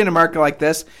 especially in a market like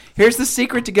this. Here's the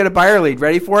secret to get a buyer lead.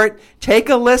 Ready for it? Take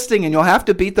a listing, and you'll have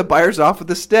to beat the buyers off with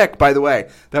a stick. By the way,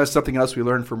 that was something else we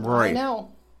learned from Rory. I know.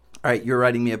 All right, you're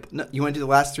writing me no, you want to do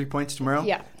the last 3 points tomorrow?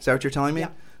 Yeah. Is that what you're telling me? Yeah.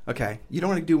 Okay. You don't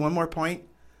want to do one more point?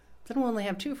 Then we'll only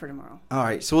have 2 for tomorrow. All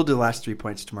right, so we'll do the last 3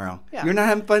 points tomorrow. Yeah. You're not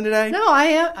having fun today? No, I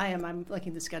am. I'm looking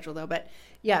at the schedule, though. But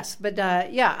yes,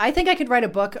 I think I could write a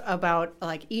book about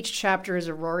like each chapter is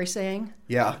a Rory saying.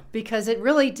 Yeah. Because it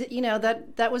really,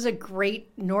 that was a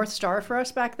great North Star for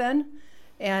us back then.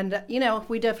 And,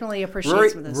 we definitely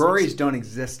appreciate some of those Rory's things. don't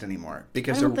exist anymore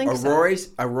because I don't think so.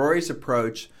 Rory's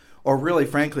approach, or really,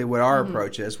 frankly, what our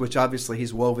approach is, which obviously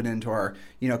he's woven into our,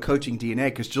 coaching DNA,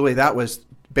 because Julie, that was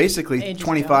basically Ages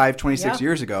 25, ago. 26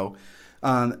 years ago.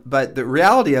 But the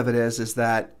reality of it is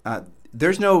that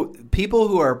there's no people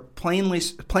who are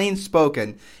plain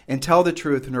spoken and tell the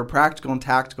truth and are practical and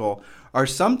tactical are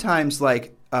sometimes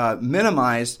like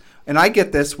minimized. And I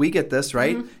get this, we get this,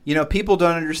 right? Mm-hmm. People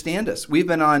don't understand us. We've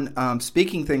been on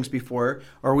speaking things before,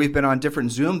 or we've been on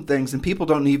different Zoom things, and people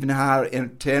don't even know how to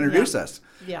introduce us,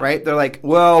 right? They're like,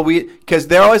 well, because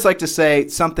they always like to say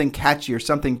something catchy or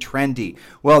something trendy.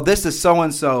 Well, this is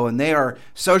so-and-so, and they are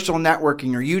social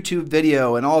networking or YouTube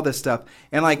video and all this stuff.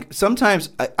 And like sometimes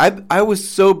I was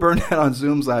so burned out on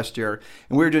Zooms last year,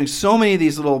 and we were doing so many of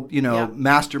these little,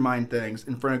 mastermind things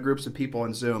in front of groups of people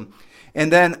on Zoom. And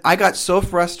then I got so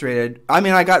frustrated.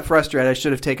 I got frustrated. I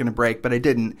should have taken a break, but I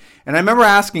didn't. And I remember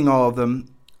asking all of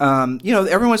them,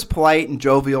 everyone's polite and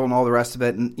jovial and all the rest of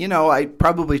it. And, I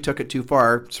probably took it too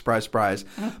far. Surprise, surprise.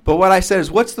 But what I said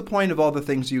is, what's the point of all the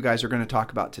things you guys are going to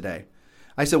talk about today?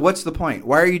 I said, what's the point?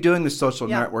 Why are you doing the social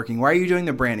networking? Why are you doing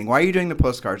the branding? Why are you doing the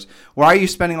postcards? Why are you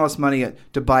spending all this money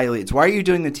to buy leads? Why are you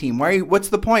doing the team? What's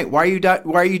the point? Why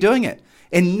are you doing it?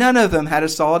 And none of them had a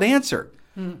solid answer.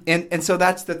 And so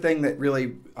that's the thing that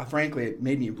really, frankly, it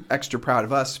made me extra proud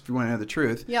of us, if you want to know the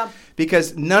truth. Yeah.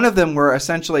 Because none of them were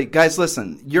essentially, guys,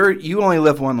 listen, you only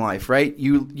live one life, right?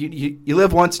 You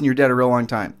live once and you're dead a real long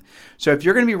time. So if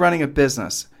you're going to be running a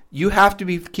business, you have to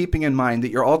be keeping in mind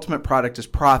that your ultimate product is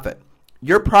profit.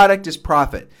 Your product is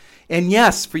profit. And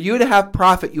yes, for you to have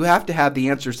profit, you have to have the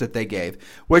answers that they gave,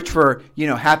 which for,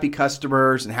 happy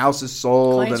customers and houses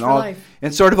sold Clients and all, life.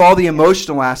 and sort of all the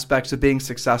emotional aspects of being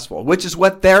successful, which is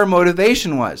what their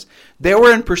motivation was. They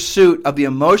were in pursuit of the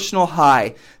emotional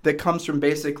high that comes from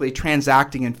basically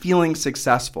transacting and feeling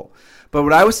successful. But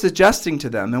what I was suggesting to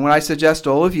them, and what I suggest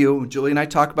to all of you, Julie and I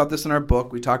talk about this in our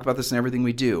book, we talk about this in everything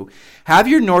we do, have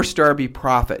your North Star be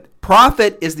profit.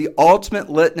 Profit is the ultimate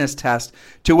litmus test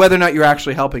to whether or not you're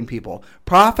actually helping people.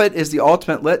 Profit is the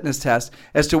ultimate litmus test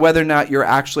as to whether or not you're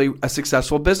actually a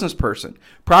successful business person.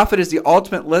 Profit is the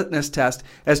ultimate litmus test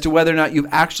as to whether or not you've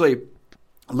actually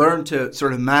learn to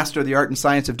sort of master the art and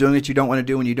science of doing what you don't want to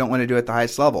do when you don't want to do it at the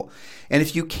highest level. And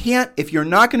if you're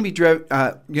not going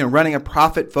to be running a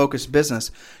profit-focused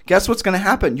business, guess what's going to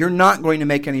happen? You're not going to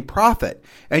make any profit,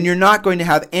 and you're not going to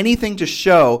have anything to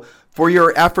show for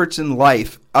your efforts in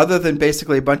life other than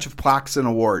basically a bunch of plaques and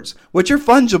awards, which are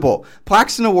fungible.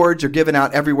 Plaques and awards are given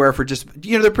out everywhere for just,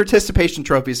 they're participation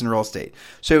trophies in real estate.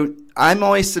 So I'm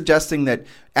always suggesting that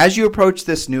as you approach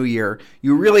this new year,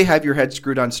 you really have your head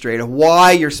screwed on straight of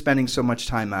why you're spending so much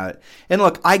time on it. And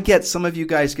look, I get some of you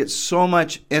guys get so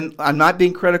much, and I'm not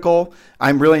being critical,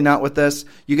 I'm really not with this,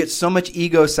 you get so much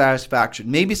ego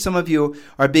satisfaction. Maybe some of you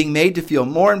are being made to feel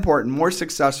more important, more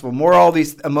successful, more all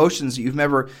these emotions that you've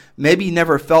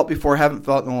never felt before, haven't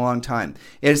felt in a long time.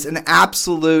 It's an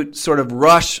absolute sort of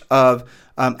rush of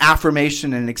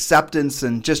affirmation and acceptance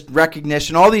and just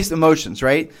recognition, all these emotions,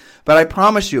 right? But I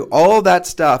promise you, all of that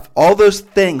stuff, all those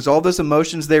things, all those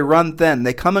emotions, they run thin.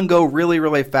 They come and go really,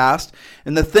 really fast.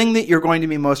 And the thing that you're going to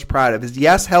be most proud of is,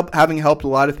 yes, having helped a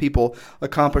lot of people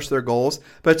accomplish their goals,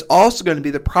 but it's also going to be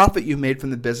the profit you've made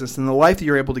from the business and the life that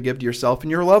you're able to give to yourself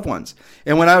and your loved ones.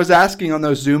 And when I was asking on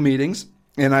those Zoom meetings,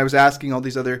 and I was asking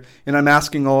and I'm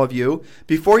asking all of you,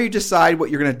 before you decide what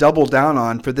you're going to double down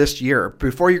on for this year,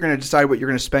 before you're going to decide what you're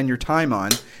going to spend your time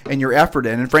on and your effort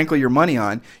in, and frankly your money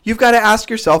on, you've got to ask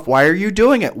yourself, why are you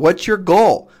doing it? What's your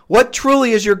goal? What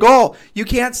truly is your goal? You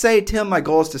can't say, Tim, my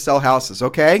goal is to sell houses,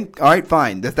 okay? All right,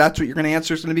 fine. If that's what you're going to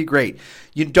answer, it's going to be great.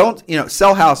 You don't,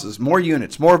 sell houses, more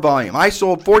units, more volume. I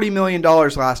sold $40 million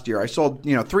last year. I sold,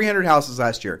 300 houses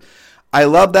last year. I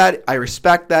love that. I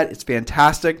respect that. It's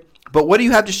fantastic. But what do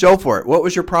you have to show for it? What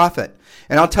was your profit?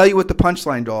 And I'll tell you what the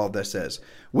punchline to all of this is.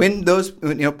 When those,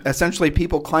 essentially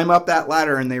people climb up that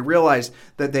ladder and they realize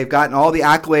that they've gotten all the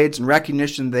accolades and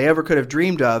recognition they ever could have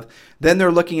dreamed of, then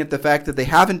they're looking at the fact that they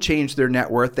haven't changed their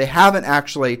net worth. They haven't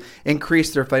actually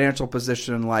increased their financial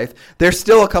position in life. They're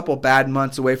still a couple bad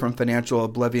months away from financial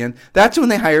oblivion. That's when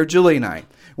they hire Julie and I.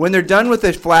 When they're done with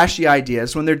the flashy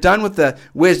ideas, when they're done with the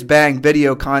whiz-bang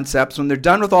video concepts, when they're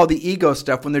done with all the ego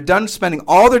stuff, when they're done spending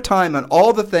all their time on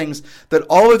all the things that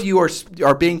all of you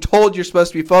are being told you're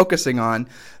supposed to be focusing on,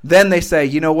 then they say,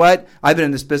 you know what? I've been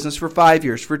in this business for 5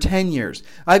 years, for 10 years.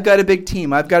 I've got a big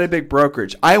team. I've got a big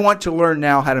brokerage. I want to learn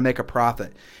now how to make a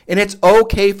profit. And it's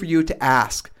okay for you to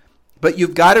ask. But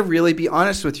you've got to really be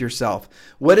honest with yourself.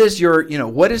 What is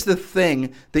the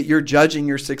thing that you're judging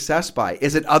your success by?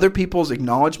 Is it other people's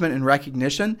acknowledgement and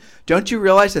recognition? Don't you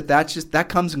realize that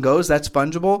comes and goes? That's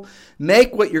fungible.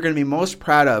 Make what you're going to be most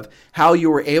proud of, how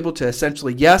you were able to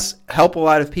essentially, yes, help a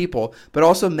lot of people, but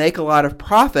also make a lot of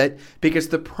profit, because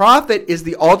the profit is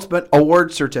the ultimate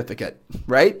award certificate,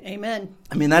 right? Amen.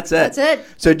 I mean, that's it. That's it.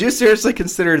 So do seriously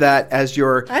consider that as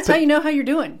your... That's how you know how you're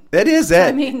doing. That is it.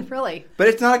 I mean, really. But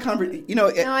it's not a conversation. You know,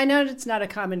 No, I know it's not a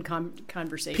common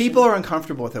conversation. people are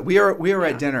uncomfortable with it. We were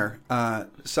at dinner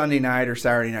Sunday night or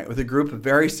Saturday night with a group of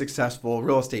very successful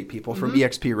real estate people from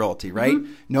eXp Realty, right?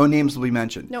 No names will be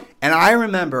mentioned. Nope. And I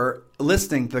remember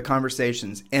listening to the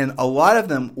conversations, and a lot of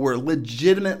them were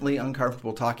legitimately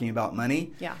uncomfortable talking about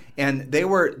money. Yeah. And they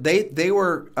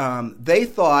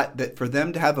thought that for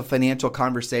them to have a financial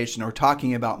conversation or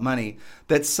talking about money,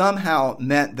 that somehow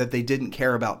meant that they didn't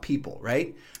care about people,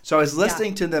 right? So I was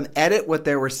listening to them edit what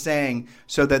they were saying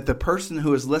so that the person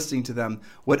who is listening to them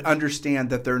would understand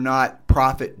that they're not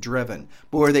profit driven.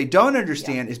 But where they don't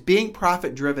understand is being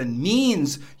profit driven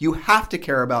means you have to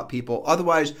care about people.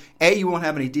 Otherwise, A, you won't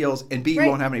have any deals, and B, you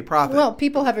won't have any profit. Well,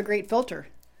 people have a great filter.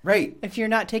 Right. If you're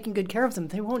not taking good care of them,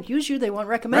 they won't use you. They won't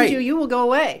recommend you. You will go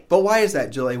away. But why is that,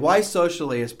 Julie? Why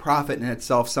socially is profit in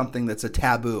itself something that's a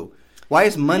taboo? Why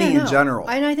is money in general?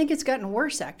 And I think it's gotten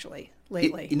worse, actually,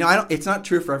 lately. It's not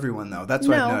true for everyone, though. That's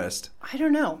what I've noticed. I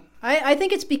don't know. I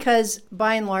think it's because,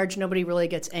 by and large, nobody really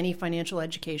gets any financial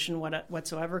education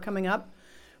whatsoever coming up,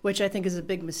 which I think is a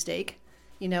big mistake.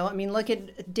 You know, I mean, look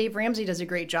at Dave Ramsey does a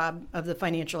great job of the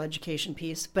financial education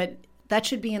piece, but that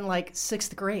should be in like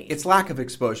 6th grade. It's lack of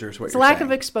exposure is what it's you're saying. It's lack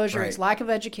of exposure. Right. It's lack of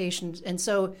education. And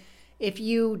so if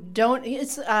you don't,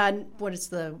 it's what is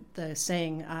the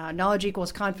saying? Knowledge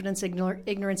equals confidence.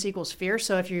 Ignorance equals fear.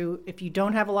 So if you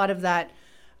don't have a lot of that,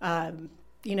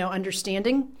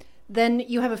 understanding, then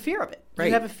you have a fear of it. Right.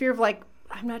 You have a fear of like,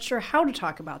 I'm not sure how to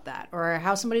talk about that, or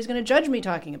how somebody's going to judge me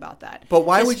talking about that. But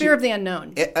why would fear of the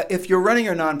unknown? If you're running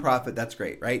your nonprofit, that's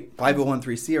great, right?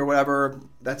 501(c) or whatever,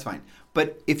 that's fine.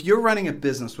 But if you're running a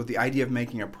business with the idea of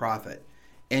making a profit,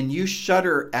 and you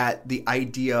shudder at the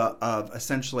idea of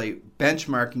essentially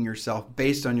benchmarking yourself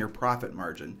based on your profit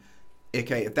margin,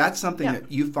 okay, if that's something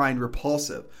that you find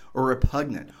repulsive or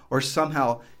repugnant or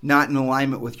somehow not in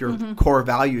alignment with your core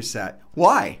value set,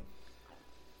 why?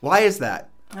 Why is that?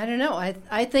 I don't know.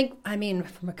 I think,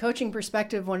 from a coaching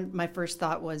perspective, my first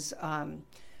thought was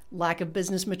lack of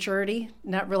business maturity,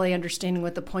 not really understanding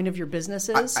what the point of your business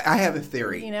is. I have a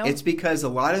theory. You know? It's because a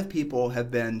lot of people have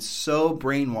been so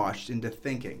brainwashed into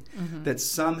thinking that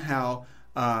somehow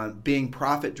being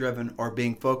profit-driven or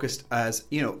being focused as,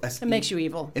 it makes you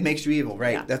evil. It makes you evil,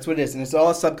 right? Yeah. That's what it is. And it's all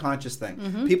a subconscious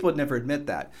thing. People would never admit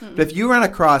that. But if you run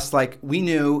across, like we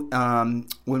knew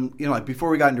when, like before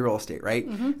we got into real estate, right?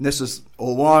 And this was a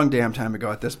long damn time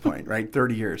ago at this point, right?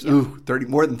 30 years. Ooh,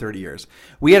 more than 30 years.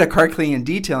 We had a car cleaning and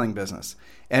detailing business.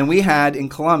 And we had in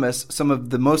Columbus some of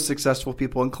the most successful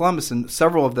people in Columbus, and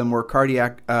several of them were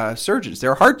cardiac surgeons. They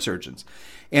were heart surgeons.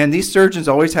 And these surgeons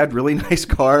always had really nice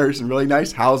cars and really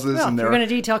nice houses. Well, and if you're going to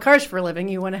detail cars for a living,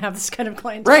 you want to have this kind of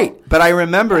clientele. Right. But I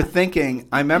remember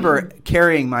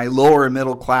carrying my lower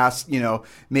middle class,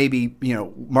 maybe,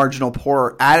 marginal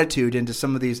poor attitude into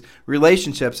some of these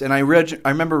relationships. And I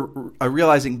remember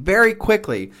realizing very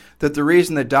quickly that the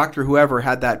reason that Dr. Whoever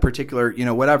had that particular,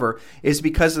 whatever, is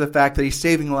because of the fact that he's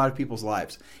saving a lot of people's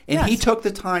lives. And he took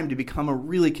the time to become a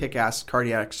really kick-ass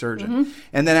cardiac surgeon.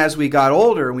 And then as we got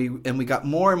older and we got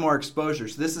more and more exposure.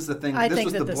 So this is the thing. This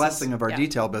was the blessing of our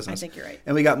detail business. I think you're right.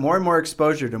 And we got more and more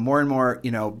exposure to more and more,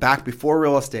 back before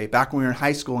real estate, back when we were in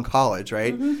high school and college,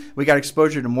 right? We got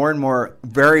exposure to more and more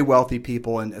very wealthy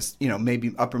people and,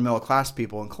 maybe upper middle class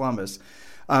people in Columbus.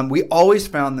 We always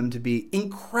found them to be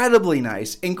incredibly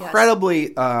nice,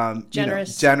 incredibly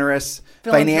generous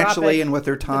financially and with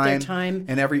their time.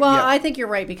 And I think you're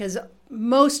right, because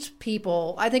most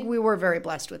people, I think we were very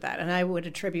blessed with that. And I would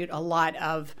attribute a lot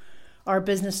of our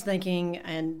business thinking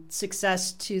and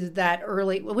success to that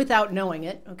early, without knowing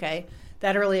it, okay,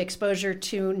 that early exposure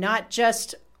to not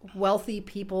just wealthy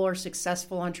people or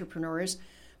successful entrepreneurs,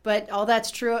 but all that's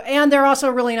true. And they're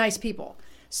also really nice people.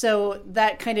 So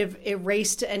that kind of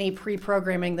erased any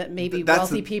pre-programming that maybe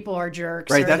wealthy people are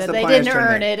jerks, or that they didn't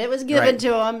earn it. It was given to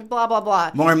them, blah, blah, blah.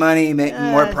 More money,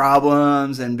 more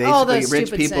problems, and basically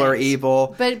rich people are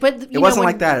evil. But it wasn't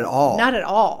like that at all. Not at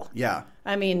all. Yeah.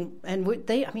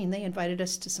 They invited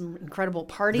us to some incredible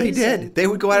parties. They did. They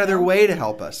would go out of their way to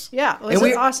help us. Yeah, it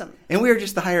was awesome. And we were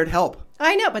just the hired help.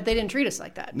 I know, but they didn't treat us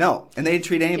like that. No, and they didn't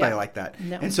treat anybody like that.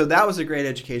 No. And so that was a great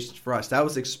education for us. That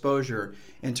was exposure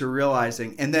into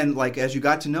realizing. And then, like, as you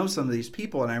got to know some of these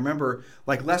people, and I remember,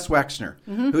 like, Les Wexner,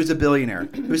 who's a billionaire,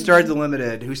 who started The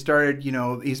Limited, who started,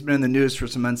 he's been in the news for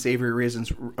some unsavory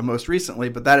reasons most recently.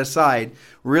 But that aside,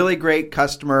 really great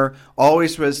customer,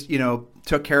 always was,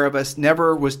 took care of us,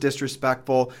 never was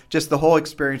disrespectful. Just the whole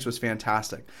experience was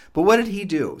fantastic. But what did he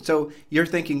do? So you're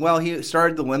thinking, well, he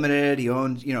started The Limited. He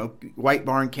owned, White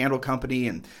Barn Candle Company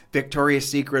and Victoria's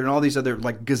Secret and all these other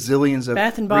like gazillions of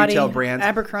Bath and Body, retail brands.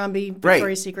 Abercrombie,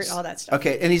 Victoria's Secret, all that stuff.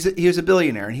 Okay, and he was a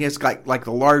billionaire, and he has like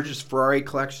the largest Ferrari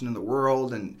collection in the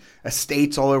world and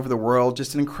estates all over the world.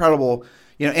 Just an incredible,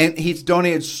 and he's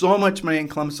donated so much money in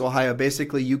Columbus, Ohio.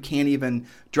 Basically, you can't even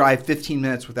drive 15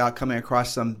 minutes without coming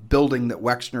across some building that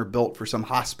Wexner built for some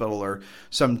hospital or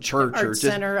some church Art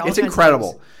center. It's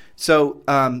incredible. So,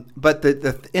 but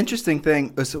the interesting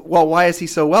thing is, well, why is he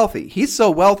so wealthy? He's so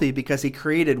wealthy because he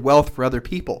created wealth for other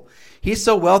people. He's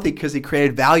so wealthy because he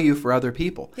created value for other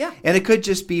people. Yeah. And it could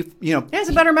just be, He has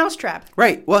a better mousetrap.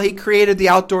 Right. Well, he created the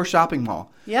outdoor shopping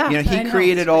mall. Yeah. He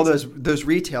created all those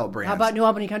retail brands. How about New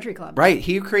Albany Country Club? Right.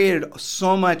 He created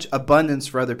so much abundance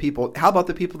for other people. How about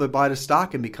the people that bought his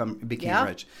stock and became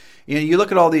rich? You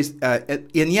look at all these,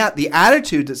 and yet the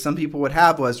attitude that some people would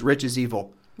have was rich is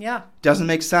evil. Yeah. Doesn't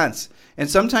make sense. And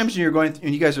sometimes when you're going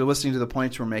and you guys are listening to the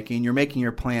points we're making, you're making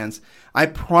your plans. I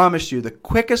promise you the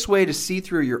quickest way to see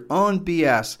through your own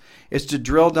BS is to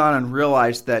drill down and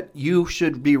realize that you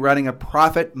should be running a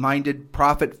profit-minded,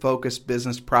 profit-focused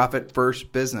business,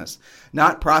 profit-first business,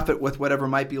 not profit with whatever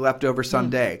might be left over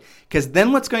someday. Because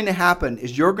then what's going to happen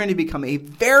is you're going to become a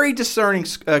very discerning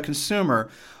consumer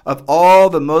of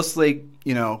all the mostly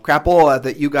crapola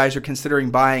that you guys are considering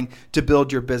buying to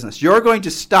build your business. You're going to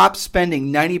stop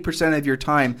spending 90% of your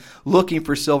time looking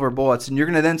for silver bullets, and you're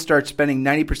going to then start spending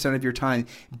 90% of your time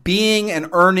being and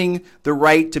earning the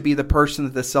right to be the person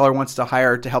that the seller wants to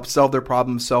hire to help solve their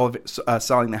problem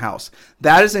selling the house.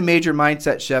 That is a major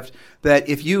mindset shift that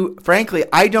frankly,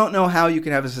 I don't know how you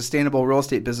can have a sustainable real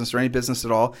estate business or any business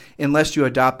at all unless you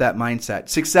adopt that mindset.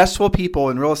 Successful people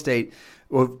in real estate,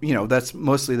 well, that's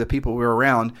mostly the people we're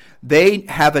around. They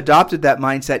have adopted that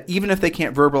mindset, even if they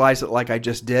can't verbalize it like I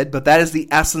just did. But that is the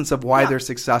essence of why they're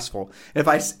successful. If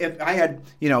I had,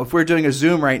 if we're doing a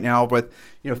Zoom right now with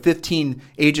 15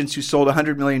 agents who sold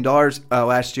 $100 million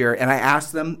last year, and I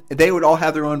asked them, they would all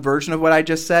have their own version of what I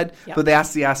just said. Yep. But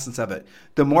that's the essence of it.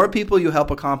 The more people you help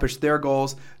accomplish their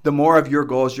goals, the more of your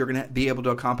goals you're going to be able to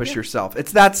accomplish yourself.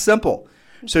 It's that simple.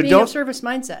 So being a service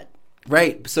mindset.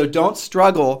 Right. So don't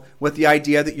struggle with the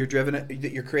idea that you're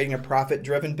creating a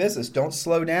profit-driven business. Don't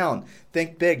slow down.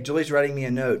 Think big. Julie's writing me a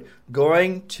note.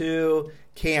 Going to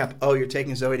camp. Oh, you're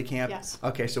taking Zoe to camp? Yes.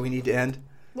 Okay, so we need to end.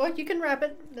 Well, you can wrap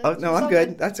it. No, I'm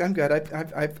good. I'm good.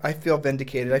 I feel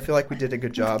vindicated. I feel like we did a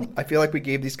good job. I feel like we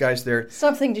gave these guys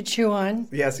something to chew on.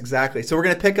 Yes, exactly. So we're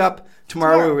going to pick up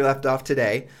tomorrow where we left off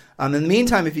today. In the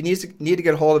meantime, if you need to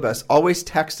get a hold of us, always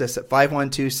text us at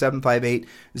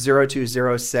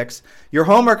 512-758-0206. Your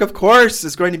homework, of course,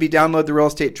 is going to be download the Real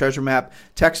Estate Treasure Map.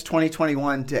 Text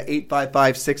 2021 to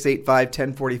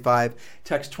 855-685-1045.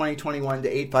 Text 2021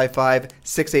 to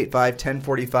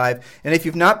 855-685-1045. And if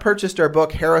you've not purchased our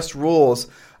book, Harris Rules,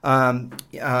 you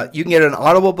can get an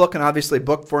Audible book and obviously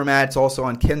book format. It's also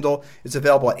on Kindle. It's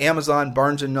available at Amazon,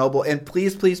 Barnes & Noble. And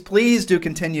please, please, please do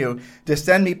continue to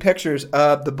send me pictures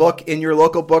of the book in your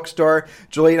local bookstore.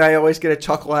 Julie and I always get a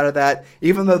chuckle out of that.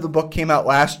 Even though the book came out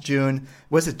last June.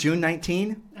 Was it June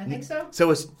 19? I think so.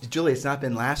 So Julie, it's not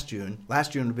been last June.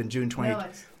 Last June would have been June 20. No,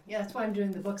 that's why I'm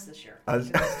doing the books this year.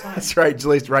 That's right.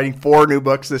 Julie's writing 4 new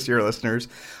books this year, listeners.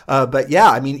 But yeah,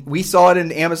 I mean, we saw it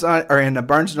in Amazon or in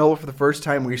Barnes & Noble for the first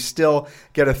time. We still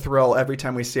get a thrill every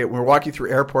time we see it. When we're walking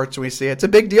through airports and we see it. It's a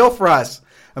big deal for us.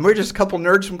 And we're just a couple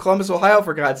nerds from Columbus, Ohio,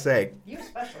 for God's sake. You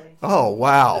especially. Oh,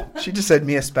 wow. She just said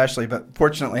me especially, but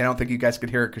fortunately I don't think you guys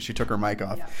could hear it because she took her mic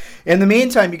off. Yeah. In the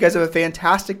meantime, you guys have a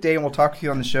fantastic day, and we'll talk to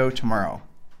you on the show tomorrow.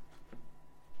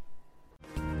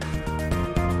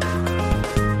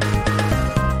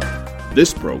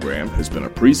 This program has been a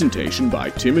presentation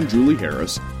by Tim and Julie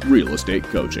Harris, Real Estate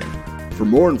Coaching. For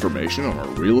more information on our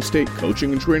real estate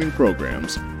coaching and training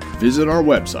programs, visit our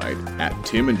website at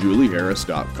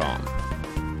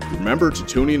timandjulieharris.com. Remember to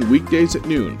tune in weekdays at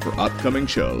noon for upcoming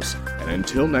shows, and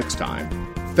until next time,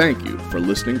 thank you for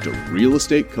listening to Real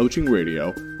Estate Coaching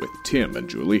Radio with Tim and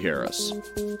Julie Harris.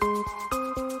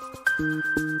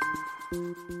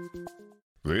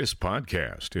 This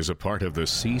podcast is a part of the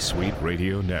C-Suite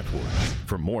Radio Network.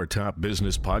 For more top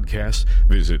business podcasts,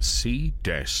 visit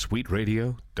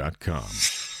c-suiteradio.com.